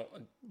don't?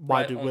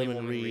 Why do only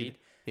women read?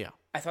 Yeah.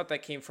 I thought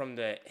that came from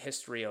the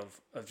history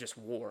of just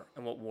war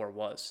and what war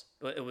was.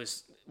 It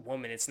was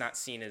women. It's not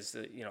seen as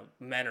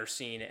men are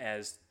seen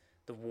as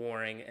the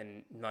warring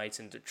and knights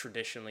and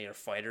traditionally are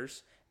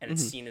fighters, and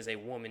it's seen as a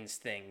woman's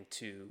thing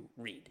to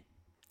read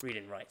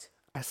and write.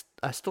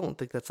 I still don't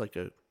think that's like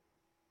a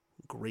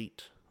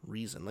great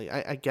reason. Like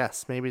I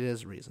guess maybe it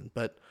is a reason,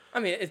 but I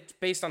mean it's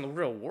based on the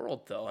real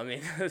world though. I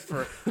mean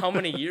for how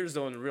many years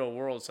though in the real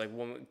world it's like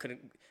women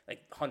couldn't,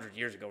 like 100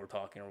 years ago we're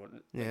talking, or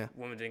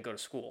women didn't go to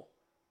school.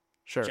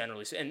 Sure.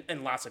 Generally,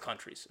 in lots of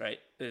countries, right?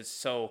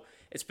 So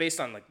it's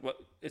based on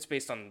it's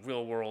based on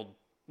real world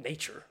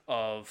nature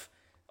of,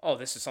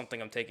 this is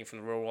something I'm taking from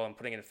the real world, I'm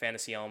putting in a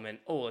fantasy element.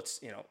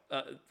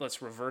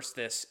 Let's reverse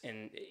this,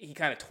 and he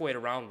kind of toyed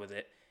around with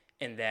it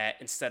in that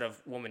instead of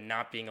women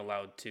not being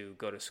allowed to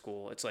go to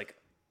school, it's like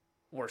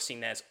we're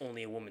seeing that as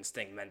only a woman's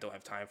thing. Men don't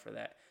have time for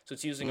that, so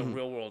it's using a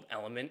real world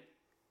element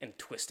and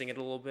twisting it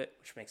a little bit,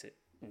 which makes it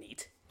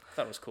neat. I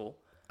thought it was cool.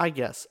 I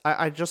guess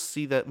I just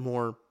see that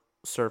more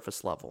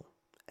surface level.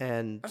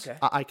 And okay.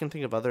 I can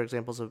think of other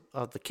examples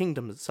of the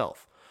kingdom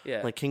itself.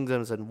 Yeah. Like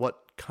kingdoms and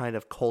what kind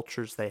of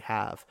cultures they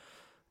have.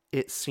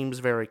 It seems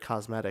very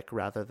cosmetic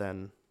rather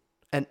than...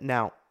 And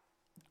now,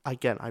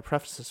 again, I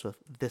preface this with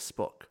this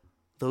book.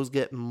 Those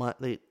get...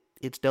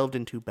 it's delved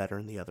into better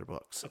in the other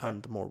books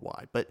on the more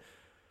why. But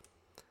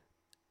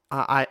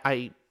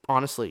I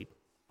honestly,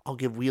 I'll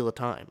give Wheel of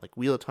Time. Like,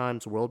 Wheel of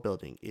Time's world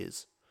building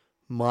is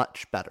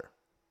much better.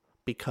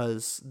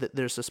 Because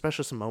there's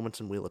especially some moments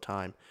in Wheel of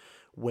Time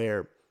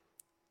where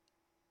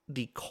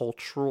the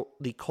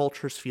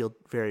cultures feel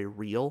very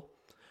real,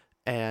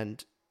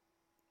 and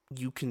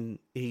you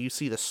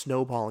see the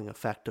snowballing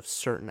effect of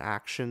certain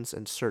actions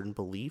and certain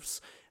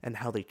beliefs and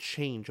how they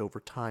change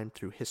over time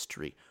through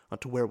history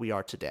onto where we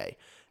are today.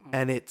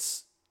 And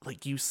it's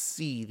like you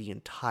see the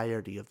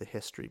entirety of the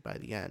history by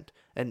the end,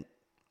 and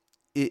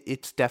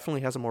it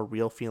definitely has a more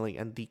real feeling.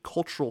 And the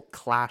cultural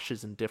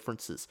clashes and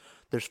differences,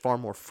 there's far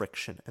more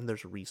friction, and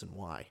there's a reason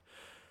why.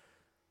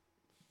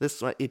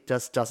 It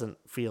just doesn't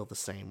feel the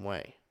same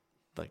way.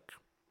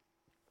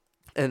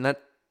 And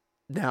that,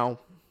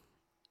 now,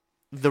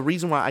 the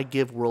reason why I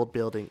give world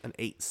building an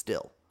 8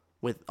 still,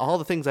 with all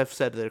the things I've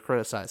said that are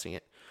criticizing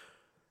it,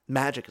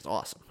 magic is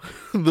awesome.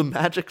 The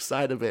magic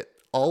side of it,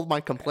 all my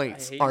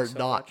complaints are so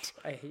not. Much.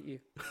 I hate you.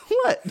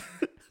 What?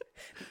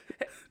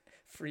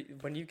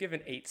 When you give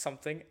an 8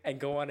 something and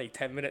go on a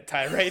 10-minute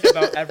tirade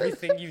about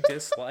everything you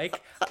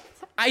dislike,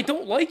 I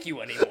don't like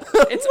you anymore.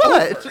 It's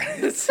over.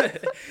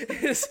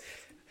 It's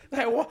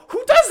like,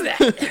 who does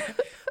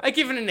that? I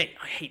give it an 8.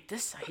 I hate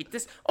this.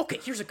 Okay,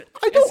 here's a good.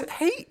 I don't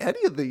hate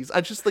any of these.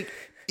 I just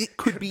it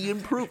could be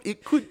improved.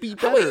 It could be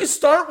better. How about you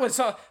start with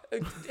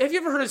have you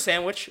ever heard of a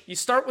sandwich? You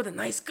start with a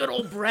nice good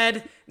old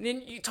bread, and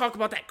then you talk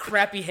about that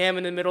crappy ham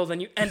in the middle, then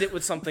you end it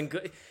with something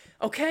good.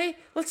 Okay,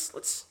 let's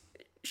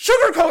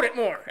sugarcoat it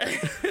more.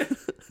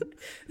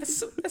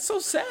 That's so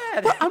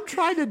sad. But I'm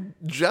trying to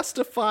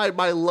justify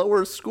my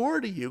lower score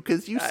to you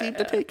because you seem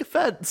to take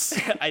offense.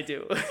 I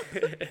do.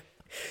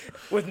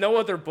 With no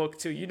other book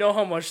too, you know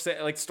how much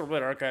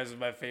Stormlight Archives is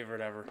my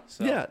favorite ever.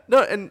 So. Yeah,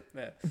 no,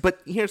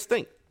 but here's the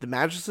thing: the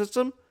magic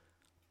system,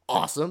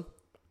 awesome.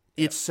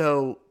 Yeah. It's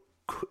so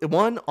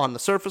on the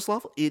surface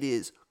level, it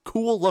is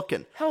cool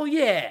looking. Hell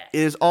yeah, it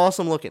is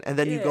awesome looking, and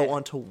then you go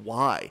on to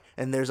why,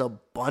 and there's a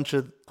bunch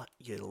of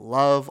you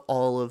love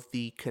all of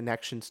the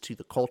connections to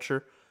the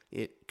culture.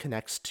 It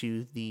connects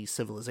to the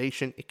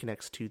civilization. It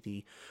connects to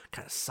the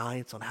kind of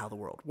science on how the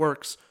world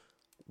works.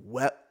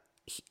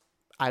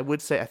 I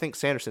would say, I think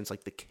Sanderson's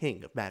like the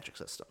king of magic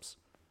systems.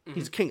 Mm-hmm.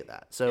 He's a king of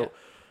that. So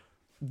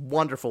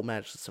wonderful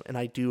magic system. And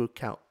I do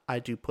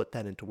put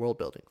that into world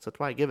building. So that's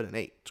why I give it an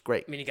 8. It's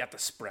great. I mean, you got the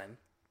Spren.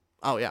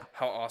 Oh, yeah.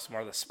 How awesome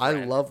are the Spren?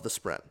 I love the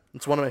Spren.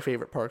 It's one of my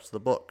favorite parts of the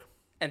book.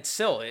 And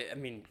Syl,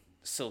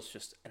 Syl's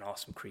just an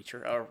awesome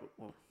creature.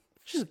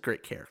 She's a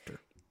great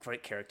character.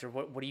 Great character.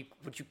 What would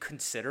you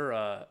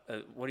consider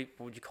what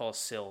would you call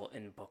Syl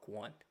in book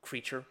 1?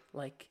 Creature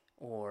like,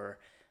 or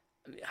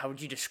how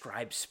would you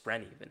describe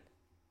Spren even?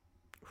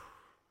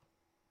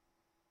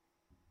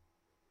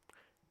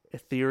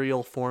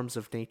 ethereal forms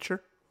of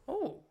nature.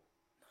 Oh,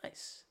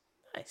 nice.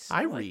 Nice.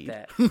 I like read.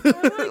 that. I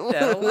like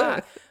that a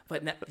lot.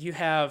 But now you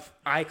have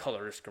eye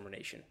color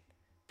discrimination,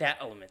 that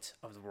element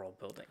of the world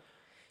building.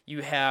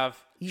 You have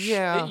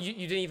Yeah. You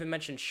didn't even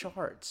mention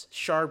shards,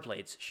 shard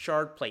blades,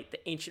 shard plate,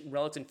 the ancient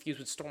relics infused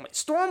with stormlight.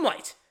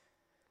 Stormlight.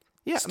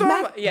 Yeah,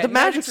 Yeah, the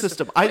magic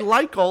system. I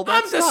like all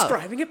that I'm stuff.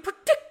 describing it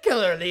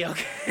particularly.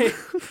 Okay.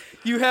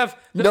 You have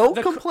No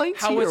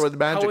complaints here with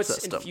magic how it's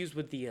system. infused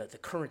with the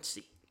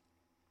currency.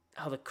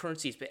 How the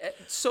currency is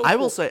so. I cool.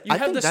 will say, You I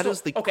have think that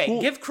is the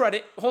give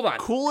credit. Hold on.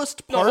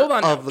 coolest No, part hold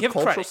on now. of the Give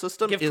cultural credit.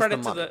 system Give is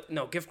credit the to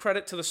money. give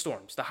credit to the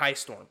storms, the high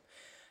storm,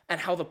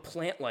 and how the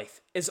plant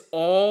life is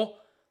all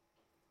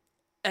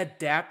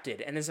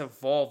adapted and is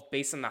evolved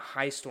based on the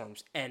high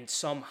storms, and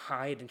some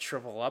hide and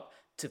shrivel up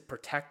to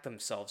protect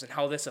themselves, and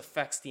how this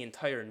affects the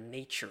entire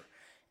nature.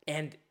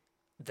 And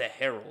the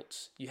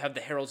heralds. You have the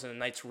heralds and the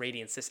knights'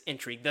 radiance, this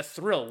intrigue, the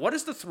thrill. What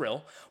is the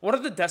thrill? What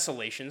are the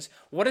desolations?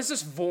 What is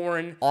this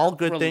Vorin All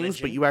good religion?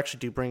 things, but you actually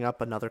do bring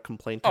up another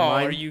complaint of Oh,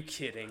 mine. are you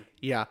kidding?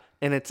 Yeah,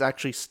 and it's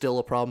actually still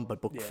a problem,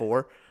 but book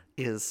 4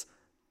 is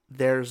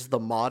there's the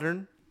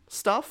modern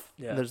stuff,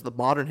 there's the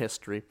modern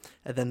history,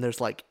 and then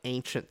there's like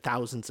ancient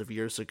thousands of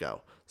years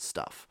ago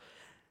stuff.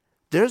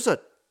 There's a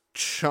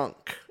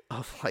chunk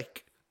of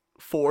like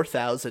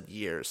 4,000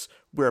 years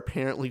where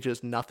apparently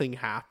just nothing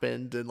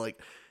happened and like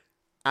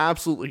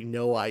absolutely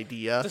no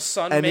idea. The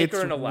Sun and Maker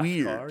it's and a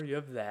weird. Lethkar, you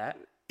have that.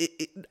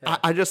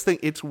 I just think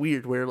it's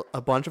weird where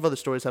a bunch of other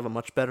stories have a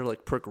much better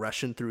like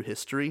progression through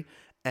history,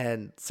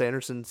 and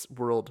Sanderson's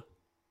world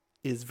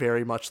is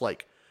very much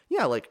like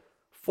 4,000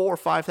 or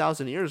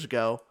 5,000 years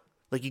ago,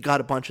 like you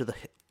got a bunch of the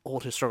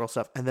old historical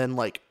stuff, and then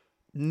like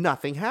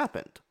nothing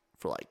happened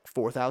for like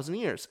 4,000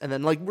 years, and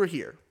then like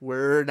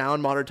we're now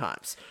in modern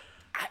times.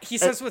 He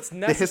says what's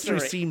necessary. The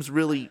history seems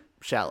really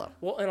shallow.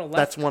 Well, and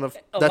that's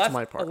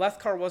my part. A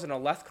Lethkar wasn't a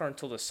Lethkar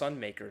until the Sun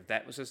Maker.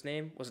 That was his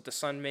name. Was it the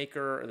Sun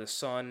Maker or the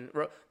Sun?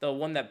 The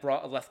one that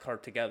brought a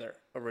Lethkar together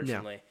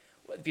originally,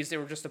 because they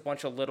were just a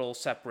bunch of little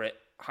separate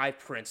high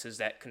princes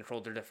that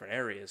controlled their different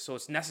areas. So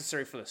it's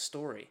necessary for the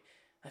story.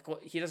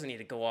 Like, he doesn't need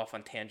to go off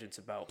on tangents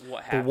about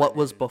what happened. But what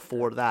was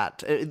before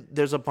that?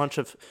 There's a bunch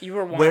of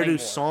where do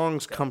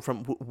songs come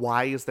from?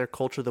 Why is their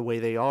culture the way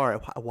they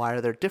are? Why are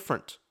they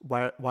different?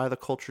 Why are the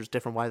cultures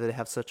different? Why do they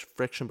have such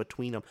friction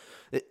between them?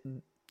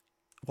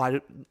 Why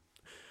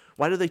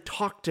do they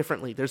talk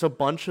differently? There's a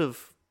bunch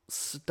of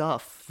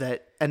stuff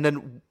that, and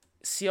then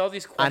see all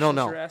these questions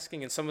you're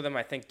asking, and some of them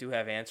I think do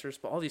have answers.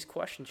 But all these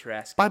questions you're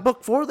asking, by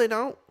book 4 they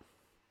don't.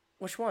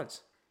 Which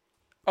ones?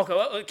 Okay,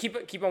 well,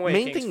 keep on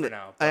waiting for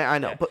now. I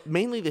know, but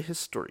mainly the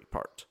history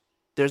part.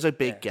 There's a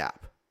big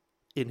gap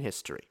in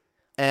history,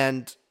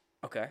 and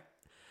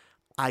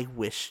I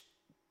wish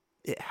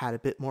it had a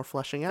bit more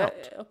fleshing out.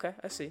 Okay,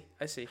 I see.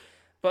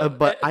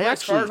 But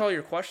as far as all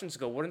your questions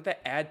go, wouldn't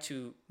that add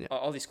to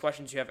all these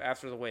questions you have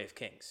after the Way of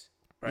Kings,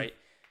 right?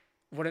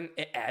 Wouldn't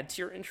it add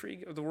to your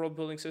intrigue of the world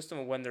building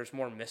system when there's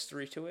more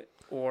mystery to it,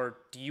 or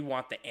do you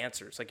want the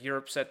answers? Like, you're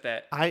upset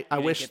that I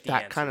wish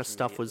that kind of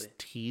stuff was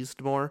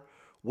teased more.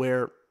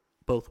 Where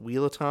both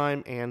Wheel of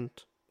Time and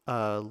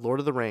Lord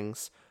of the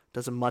Rings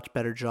does a much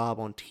better job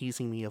on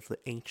teasing me of the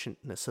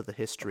ancientness of the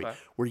history,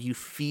 where you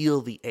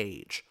feel the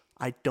age.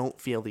 I don't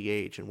feel the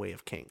age in Way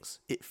of Kings.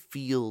 It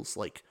feels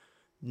like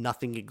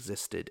nothing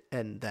existed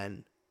and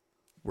then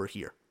we're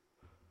here.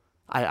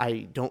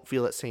 I don't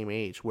feel that same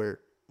age, where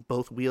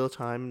both Wheel of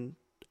Time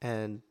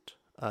and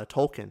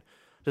Tolkien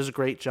does a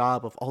great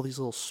job of all these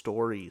little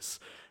stories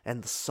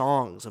and the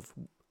songs of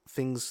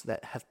things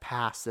that have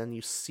passed, and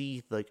you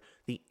see like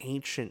the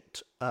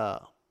ancient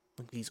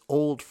these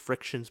old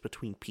frictions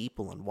between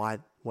people and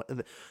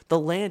the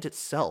land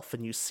itself,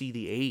 and you see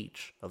the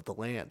age of the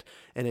land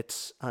and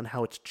it's on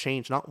how it's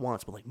changed not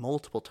once but like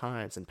multiple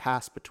times and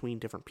passed between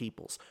different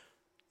peoples.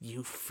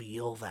 You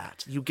feel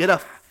that. You get a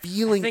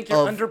feeling of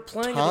time. I think you're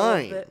underplaying it a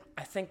little bit.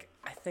 I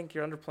think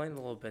you're underplaying it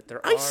a little bit.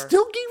 I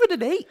still gave it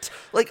an 8.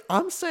 Like,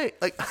 I'm saying,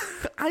 like,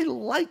 I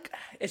like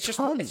it's just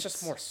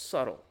more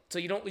subtle. So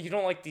you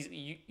don't like these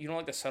you don't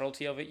like the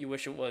subtlety of it. You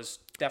wish it was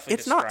definitely.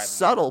 It's not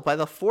subtle. By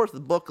the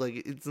 4th book,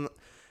 like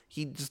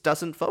he just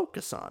doesn't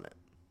focus on it.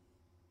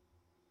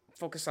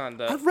 Focus on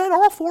the. I've read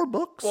all 4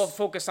 books. Well,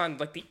 focus on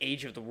like the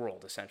age of the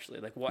world, essentially,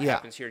 like what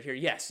happens here to here.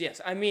 Yes.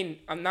 I mean,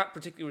 I'm not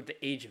particular with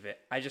the age of it.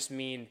 I just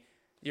mean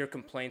your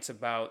complaints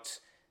about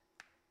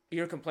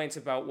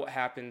what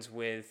happens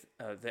with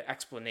the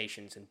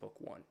explanations in book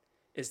 1.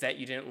 Is that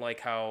you didn't like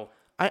how?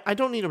 I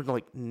don't need to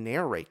like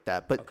narrate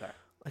that, but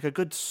like a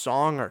good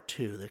song or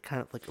two. They're kind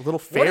of like a little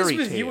fairy tale. What is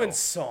with you and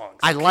songs?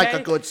 I like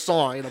a good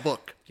song in a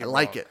book. I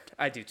like it.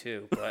 I do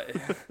too, but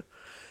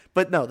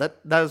but no, that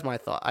is my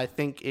thought. I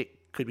think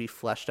it could be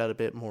fleshed out a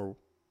bit more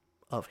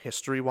of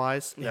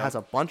history-wise. It has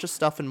a bunch of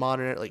stuff in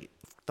modern, like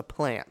the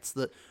plants,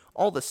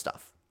 all this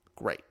stuff.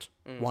 Great.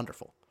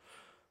 Wonderful.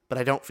 But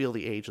I don't feel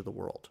the age of the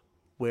world,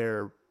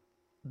 where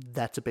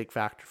that's a big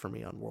factor for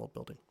me on world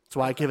building. That's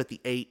why I give it the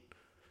 8,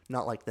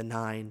 not like the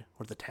 9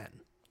 or the 10.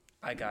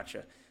 I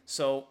gotcha.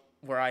 So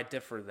where I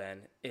differ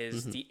then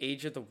is the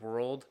age of the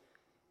world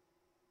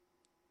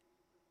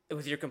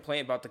with your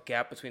complaint about the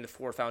gap between the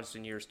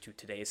 4,000 years to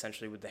today,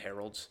 essentially with the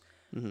heralds,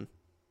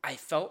 I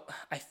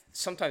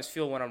sometimes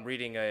feel when I'm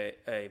reading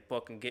a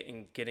book and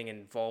getting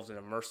involved and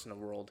immersed in a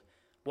world,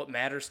 what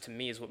matters to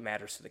me is what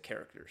matters to the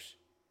characters.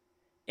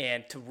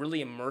 And to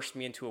really immerse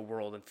me into a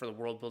world and for the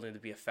world building to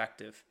be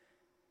effective,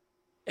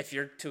 if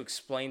you're to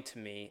explain to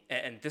me,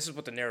 and this is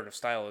what the narrative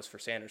style is for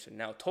Sanderson.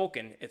 Now,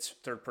 Tolkien, it's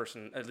third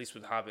person, at least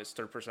with Hobbit, it's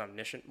third person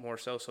omniscient more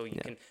so you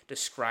can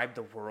describe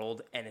the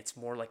world, and it's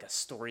more like a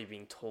story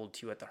being told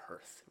to you at the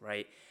hearth,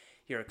 right?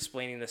 You're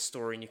explaining this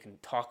story, and you can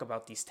talk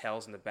about these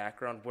tales in the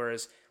background,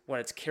 whereas when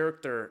it's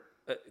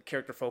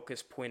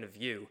character-focused point of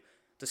view,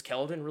 does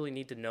Kaladin really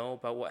need to know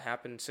about what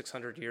happened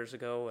 600 years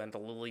ago and the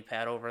lily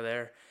pad over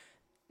there?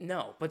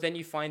 No, but then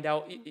you find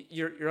out,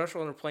 you're also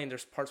underplaying,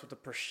 there's parts with the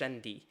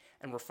Prescendi,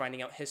 and we're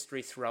finding out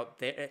history throughout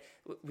there.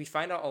 We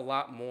find out a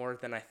lot more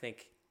than I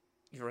think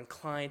you're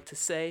inclined to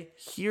say.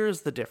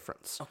 Here's the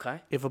difference.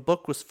 Okay. If a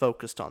book was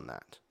focused on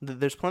that,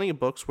 there's plenty of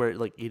books where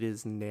like it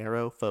is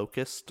narrow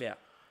focused. Yeah.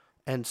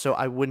 And so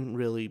I wouldn't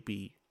really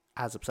be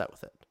as upset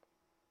with it.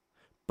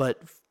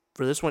 But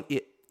for this one,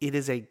 it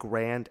is a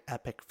grand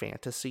epic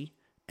fantasy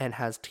and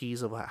has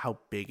tease of how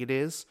big it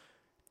is.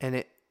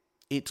 And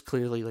it's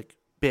clearly like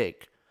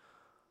big,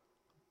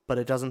 but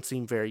it doesn't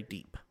seem very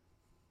deep.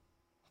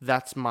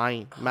 That's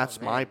my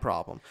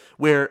problem.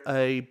 Where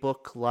a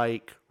book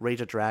like Rage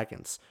of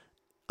Dragons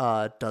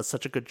does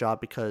such a good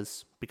job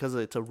because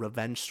it's a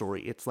revenge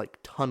story. It's like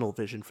tunnel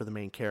vision for the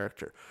main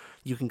character.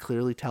 You can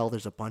clearly tell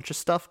there's a bunch of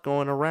stuff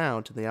going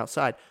around to the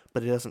outside,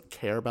 but it doesn't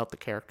care about the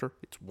character.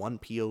 It's one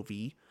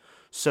POV.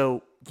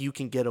 So you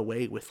can get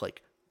away with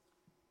like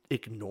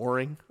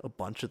ignoring a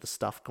bunch of the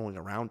stuff going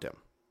around him.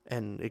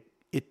 And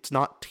it's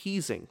not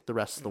teasing the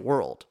rest of the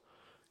world.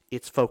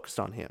 It's focused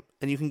on him.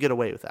 And you can get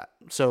away with that.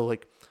 So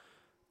like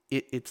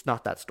it's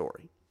not that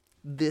story.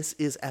 This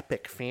is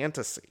epic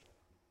fantasy.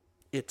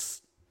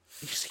 It's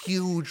this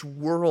huge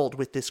world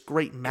with this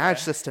great magic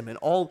system and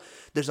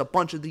there's a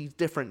bunch of these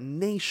different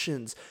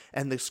nations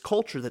and this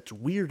culture that's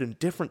weird and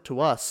different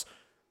to us.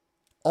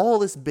 All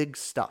this big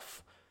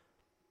stuff.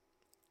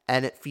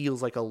 And it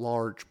feels like a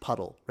large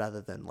puddle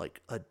rather than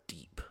like a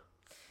deep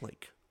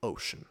like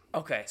ocean.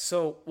 Okay,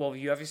 so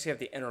you obviously have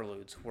the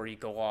interludes where you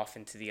go off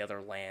into the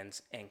other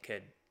lands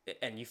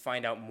and you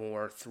find out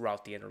more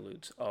throughout the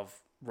interludes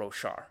of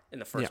Roshar in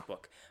the first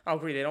book. I'll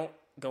agree, they don't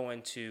go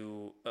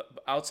into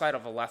outside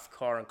of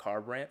Alethkar and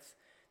Kharbranth,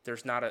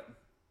 there's not a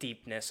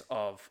deepness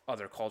of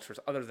other cultures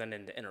other than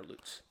in the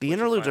interludes. The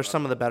interludes are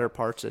some of the better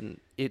parts, and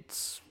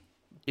it's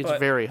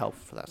very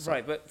helpful for that stuff.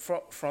 Right, but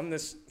from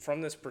this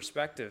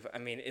perspective, I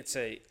mean, it's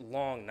a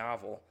long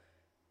novel,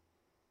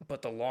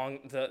 but the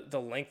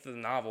length of the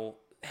novel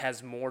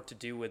has more to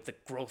do with the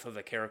growth of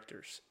the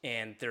characters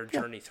and their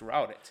journey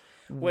throughout it.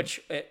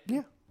 Which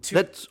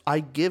I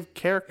give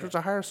characters a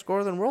higher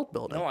score than world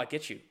building. No, I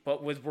get you.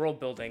 But with world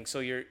building,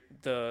 so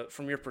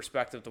from your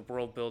perspective, the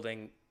world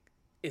building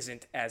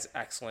isn't as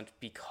excellent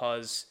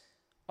because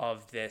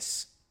of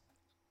this.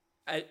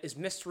 Is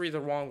mystery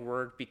the wrong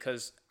word?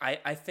 Because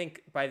I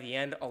think by the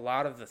end, a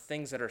lot of the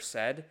things that are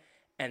said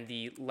and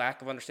the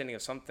lack of understanding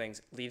of some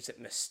things leaves it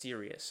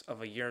mysterious,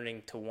 of a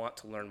yearning to want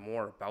to learn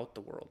more about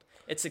the world.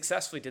 It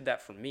successfully did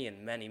that for me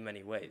in many,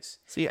 many ways.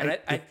 See,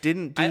 it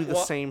didn't do the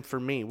same for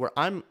me, where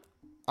I'm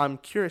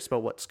curious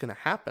about what's going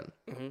to happen.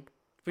 Mm-hmm.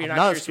 But you're I'm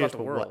not curious about the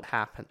about world. what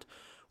happened.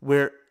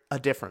 Where a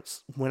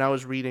difference. When I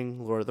was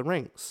reading Lord of the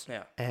Rings,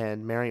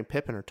 and Merry and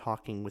Pippin are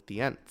talking with the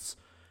Ents,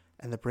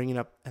 and they're bringing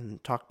up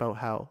and talk about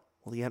how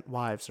the Ent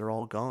wives are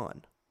all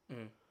gone.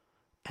 Mm.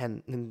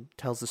 And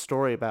tells the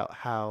story about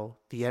how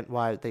the Ent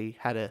wives, the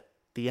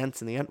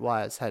Ents and the Ent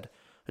wives had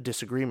a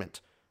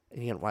disagreement,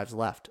 and the Ent wives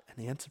left, and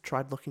the Ents have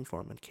tried looking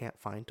for him and can't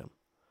find him.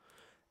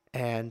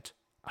 And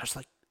I was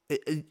like,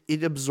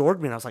 it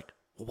absorbed me, and I was like,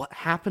 well, what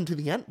happened to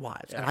the Ent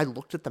wives? Yeah. And I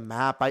looked at the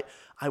map.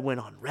 I went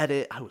on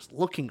Reddit. I was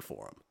looking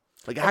for them.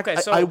 Like,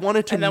 I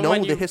wanted to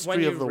know the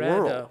history of the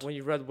world. When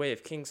you read Way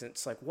of Kings,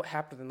 it's like, what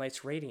happened to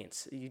Knights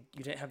Radiance? You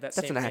didn't have that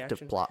same reaction? That's an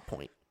active plot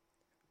point.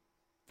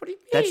 What do you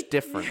mean? That's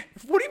different.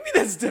 What do you mean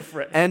that's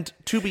different? And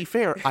to be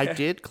fair, I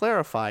did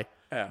clarify,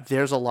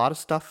 there's a lot of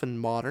stuff in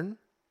modern.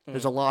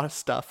 There's a lot of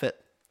stuff at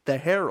the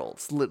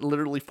Heralds,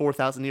 literally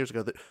 4,000 years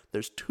ago.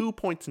 There's 2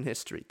 points in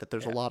history that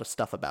there's a lot of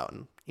stuff about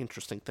and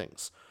interesting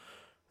things.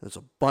 There's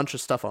a bunch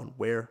of stuff on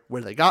where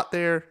they got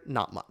there,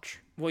 not much.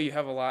 Well, you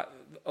have a lot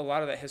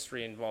of that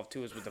history involved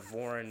too is with the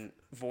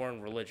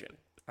Vorin religion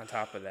on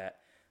top of that.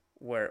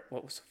 What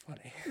was so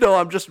funny? No,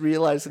 I'm just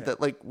realizing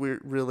that like we're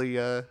really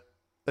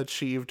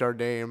achieved our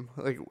name.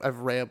 Like I've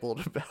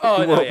rambled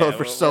about World Build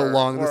for so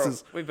long.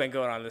 We've been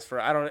going on this for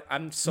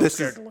I'm so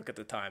scared to look at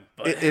the time.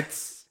 But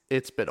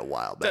it's been a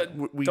while,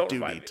 but we do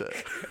need to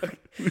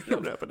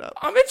wrap it up.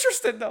 I'm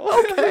interested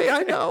though. Okay,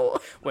 I know.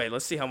 Wait,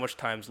 let's see how much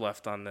time's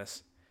left on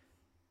this.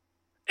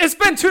 It's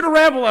been 2 to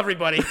Ramble,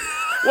 everybody.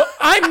 Well,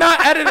 I'm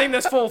not editing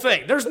this full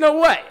thing. There's no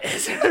way.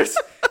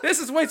 This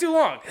is way too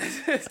long.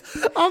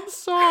 I'm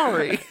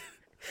sorry.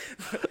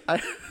 I'm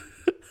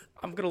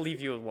going to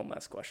leave you with one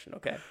last question,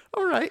 okay?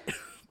 All right.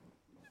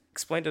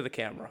 explain to the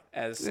camera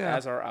as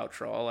our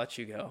outro. I'll let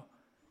you go.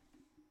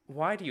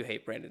 Why do you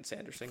hate Brandon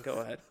Sanderson? Go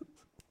ahead.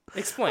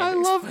 Explain. I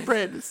love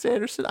Brandon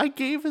Sanderson. I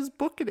gave his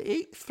book an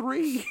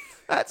 8.3.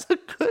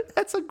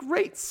 That's a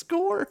great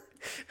score.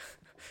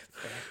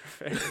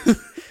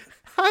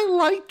 I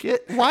like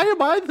it. Why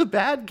am I the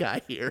bad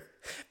guy here?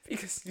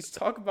 Because you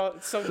talk about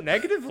it so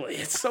negatively.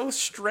 It's so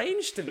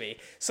strange to me.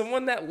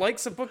 Someone that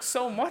likes a book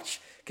so much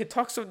can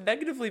talk so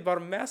negatively about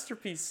a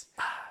masterpiece.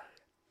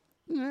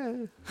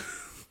 Yeah.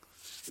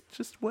 It's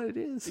just what it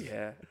is.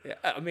 Yeah.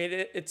 I mean,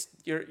 it's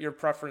your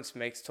preference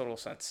makes total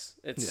sense.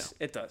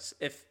 It does.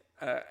 If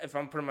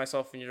I'm putting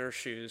myself in your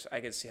shoes,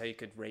 I can see how you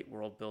could rate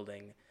world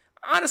building.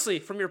 Honestly,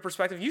 from your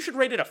perspective, you should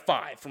rate it a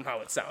 5 from how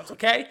it sounds,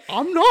 okay?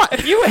 I'm not.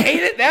 If you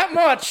hate it that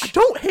much. I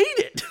don't hate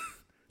it.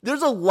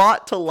 There's a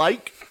lot to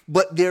like,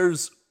 but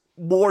there's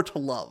more to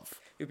love.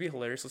 It'd be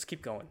hilarious. Let's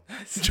keep going.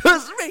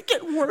 Just make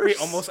it worse. We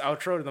almost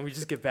outroed, and then we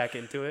just get back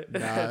into it.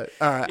 Nah.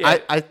 All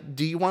right. Yeah.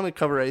 Do you want to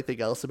cover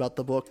anything else about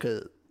the book?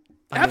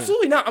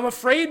 Absolutely not. I'm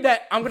afraid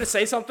that I'm going to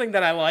say something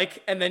that I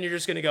like, and then you're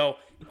just going to go,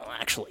 well,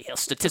 actually,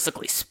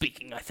 statistically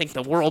speaking, I think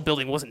the world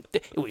building wasn't,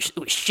 it was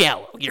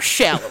shallow. You're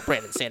shallow,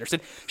 Brandon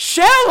Sanderson.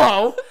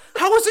 Shallow?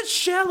 How is it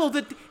shallow?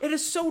 That it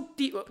is so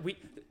deep.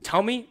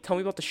 Tell me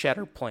about the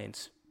Shattered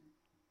Plains.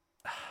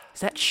 Is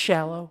that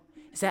shallow?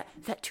 Is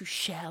that too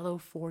shallow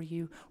for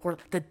you? Or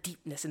the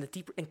deepness and the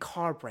deeper and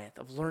Carbranth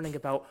of learning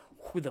about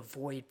who the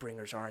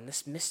Voidbringers are and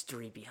this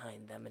mystery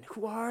behind them, and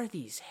who are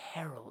these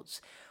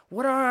heralds?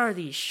 What are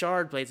these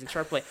shard blades and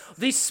sharp blade?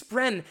 These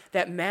spren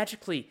that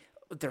magically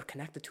they're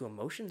connected to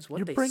emotions. What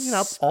You're bringing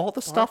up all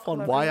the stuff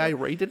on why I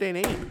rated an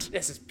 8.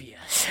 This is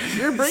BS.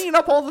 You're bringing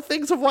up all the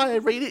things of why I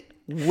rated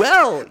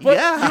well. But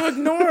yeah, you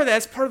ignore that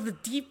as part of the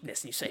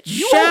deepness, and you say it's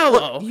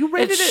shallow. You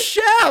rated it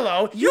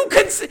shallow. You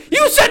said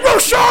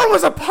Roshar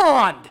was a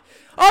pond.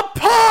 A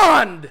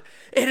pond.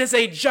 It is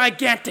a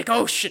gigantic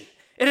ocean.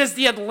 It is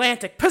the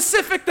Atlantic.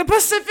 Pacific. The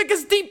Pacific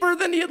is deeper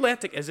than the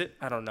Atlantic. Is it?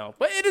 I don't know.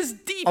 But it is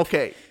deep.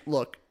 Okay,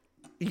 look.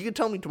 You can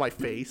tell me to my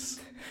face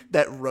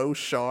that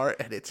Roshar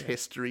and its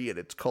history and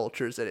its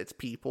cultures and its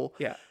people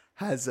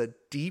has a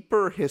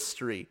deeper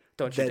history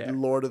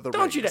than Lord of the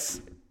Rings. Don't you dare.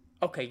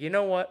 Okay, you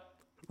know what?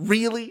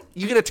 Really?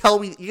 You gonna tell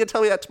me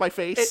that to my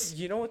face?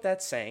 You know what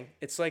that's saying?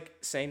 It's like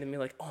saying to me,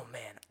 like, oh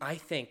man,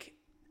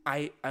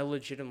 I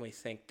legitimately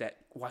think that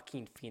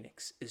Joaquin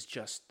Phoenix is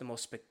just the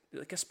most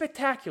a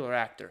spectacular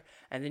actor,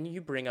 and then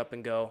you bring up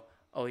and go,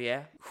 oh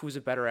yeah, who's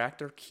a better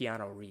actor?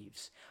 Keanu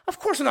Reeves. Of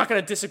course I'm not going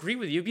to disagree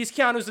with you because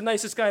Keanu's the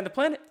nicest guy on the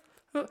planet.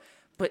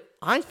 But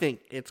I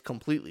think it's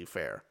completely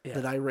fair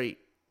that I rate,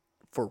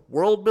 for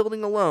world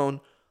building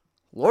alone,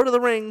 Lord of the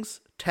Rings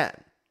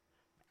 10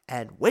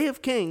 and Way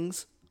of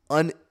Kings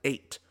an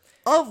 8.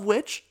 Of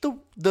which the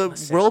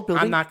world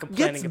building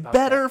gets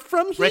better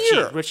from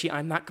here. Richie,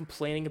 I'm not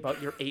complaining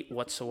about your 8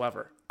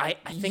 whatsoever. I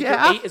think your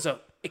 8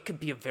 it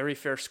could be a very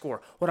fair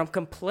score. What I'm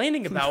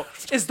complaining about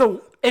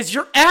is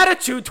your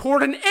attitude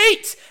toward an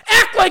 8.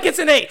 Act like it's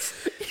an 8.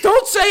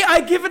 Don't say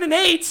I give it an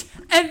 8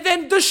 and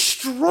then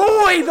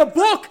destroy the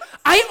book.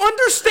 I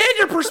understand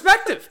your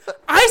perspective.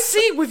 I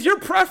see with your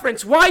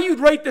preference why you'd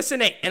rate this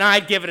an 8 and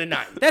I'd give it a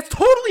 9. That's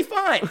totally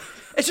fine.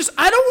 It's just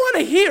they don't want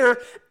to hear.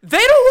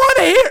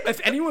 If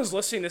anyone's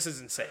listening, this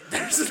is insane.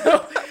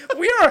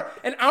 We are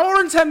an hour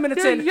and 10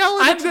 minutes in.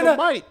 Yelling into the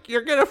mic.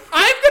 I'm gonna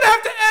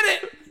have to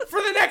edit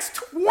for the next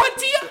 20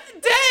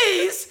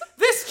 days.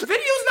 This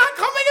video's not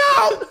coming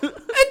out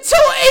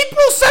until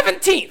April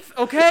 17th.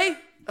 Okay.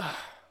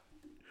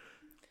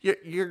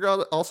 You're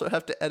gonna also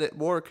have to edit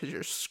more because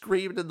you're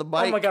screaming in the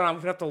mic. Oh my god, I'm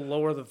gonna have to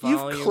lower the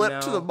volume. You've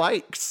clipped the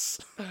mics.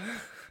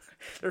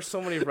 There's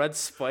so many red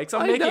spikes.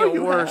 I'm making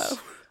it worse.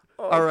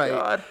 Oh, all right.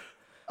 God.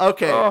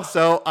 Okay,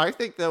 so I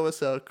think that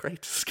was a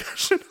great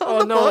discussion. Oh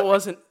no, it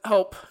wasn't.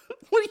 Help!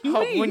 What do you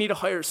mean? We need to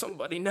hire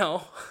somebody.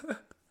 No.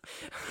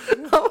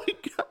 Oh my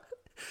god!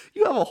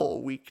 You have a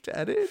whole week to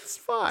edit. It's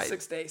fine.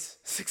 6 days.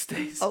 6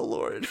 days. Oh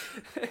Lord!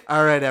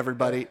 All right,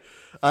 everybody.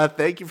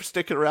 Thank you for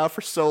sticking around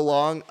for so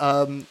long.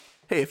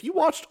 Hey, if you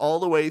watched all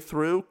the way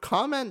through,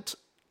 comment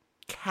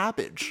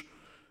cabbage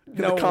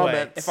in the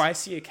comments. Way. If I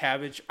see a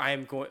cabbage, I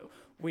am going.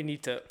 We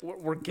need to.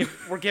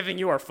 We're giving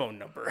you our phone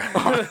number.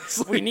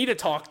 We need to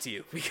talk to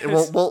you.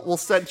 Because we'll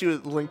send you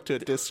a link to a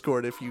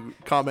Discord if you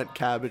comment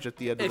cabbage at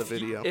the end of the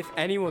video. If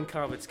anyone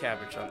comments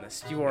cabbage on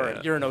this, you're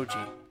an OG.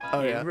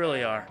 Oh yeah, you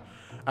really are.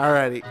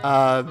 Alrighty.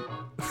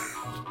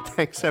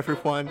 Thanks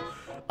everyone.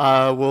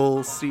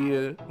 We'll see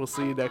you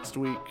next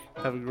week.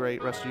 Have a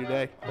great rest of your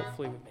day.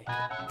 Hopefully we make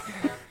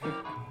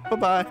it. Bye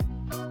bye.